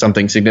got to get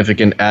something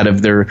significant out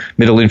of their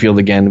middle infield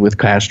again with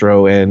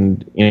Castro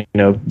and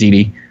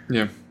Didi.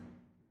 Yeah,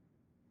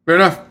 fair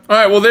enough. All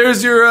right, well,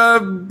 there's your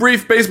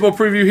brief baseball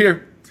preview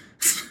here.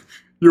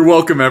 You're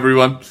welcome,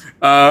 everyone.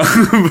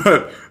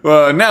 But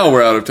now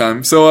we're out of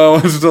time, so I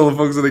want to tell the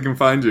folks that they can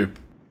find you.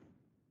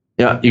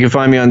 Yeah, you can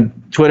find me on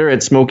Twitter at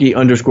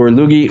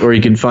Smokey_Loogie, or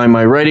you can find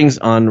my writings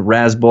on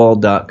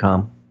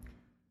Razzball.com.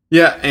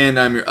 Yeah, and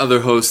I'm your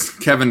other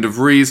host, Kevin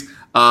DeVries,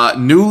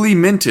 newly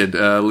minted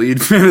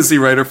lead fantasy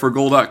writer for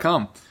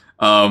Goal.com.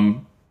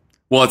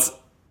 Well, it's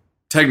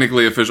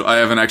technically official. I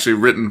haven't actually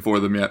written for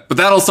them yet, but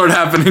that'll start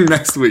happening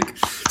next week.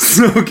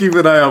 So keep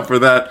an eye out for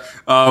that.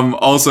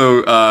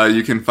 Also,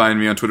 you can find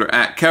me on Twitter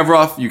at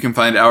Kevroff. You can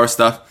find our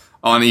stuff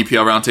on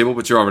EPL Roundtable,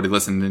 but you're already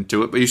listening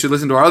to it. But you should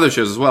listen to our other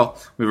shows as well.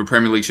 We have a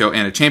Premier League show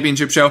and a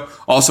Championship show.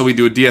 Also, we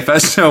do a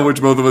DFS show, which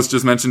both of us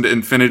just mentioned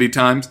infinity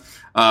times.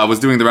 Was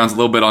doing the rounds a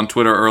little bit on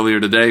Twitter earlier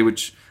today,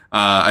 which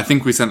I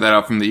think we sent that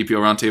out from the EPL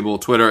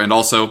Roundtable Twitter and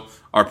also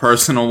our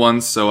personal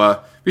ones.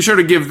 So be sure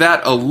to give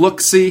that a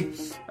look-see.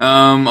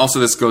 Also,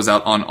 this goes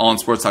out on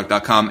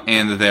allinsportstalk.com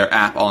and their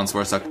app, All In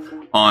Sports Talk,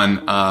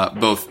 on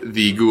both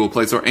the Google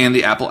Play Store and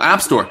the Apple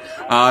App Store.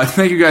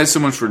 Thank you guys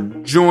so much for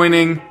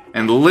joining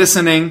and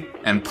listening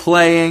and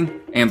playing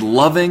and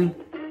loving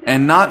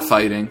and not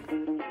fighting.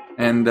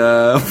 And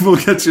we'll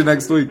catch you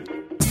next week.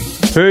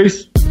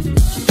 Peace.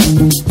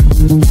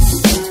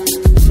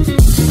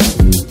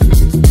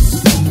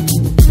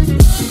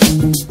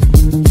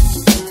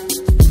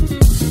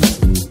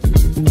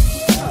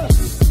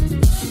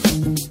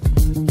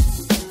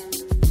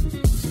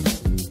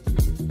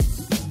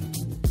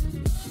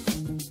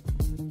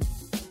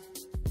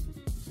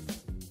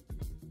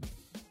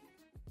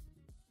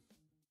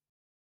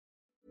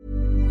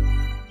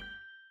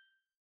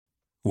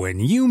 When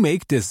you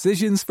make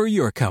decisions for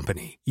your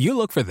company, you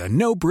look for the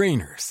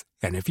no-brainers.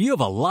 And if you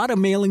have a lot of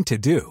mailing to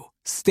do,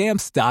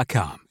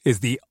 Stamps.com is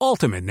the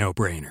ultimate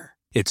no-brainer.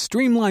 It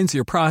streamlines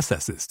your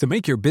processes to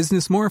make your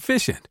business more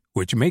efficient,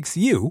 which makes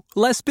you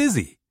less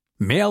busy.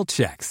 Mail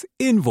checks,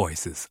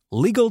 invoices,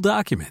 legal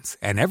documents,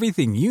 and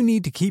everything you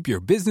need to keep your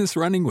business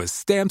running with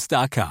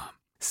Stamps.com.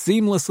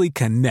 Seamlessly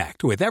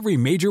connect with every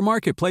major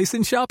marketplace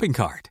and shopping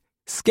cart.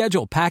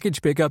 Schedule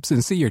package pickups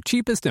and see your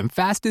cheapest and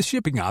fastest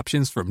shipping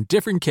options from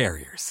different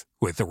carriers.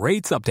 With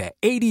rates up to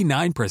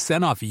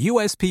 89% off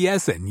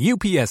USPS and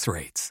UPS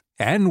rates.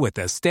 And with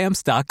the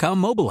Stamps.com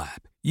mobile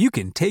app, you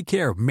can take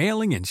care of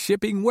mailing and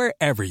shipping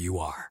wherever you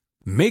are.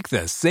 Make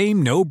the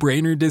same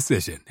no-brainer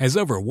decision as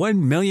over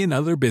 1 million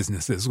other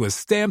businesses with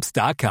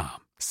Stamps.com.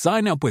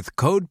 Sign up with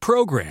code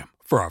PROGRAM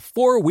for a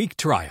 4-week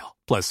trial.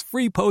 plus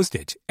free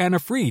postage and a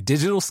free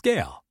digital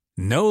scale.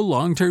 No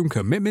long-term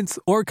commitments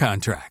or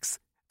contracts.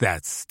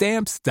 That's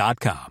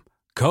Stamps.com.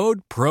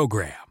 Code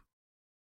PROGRAM.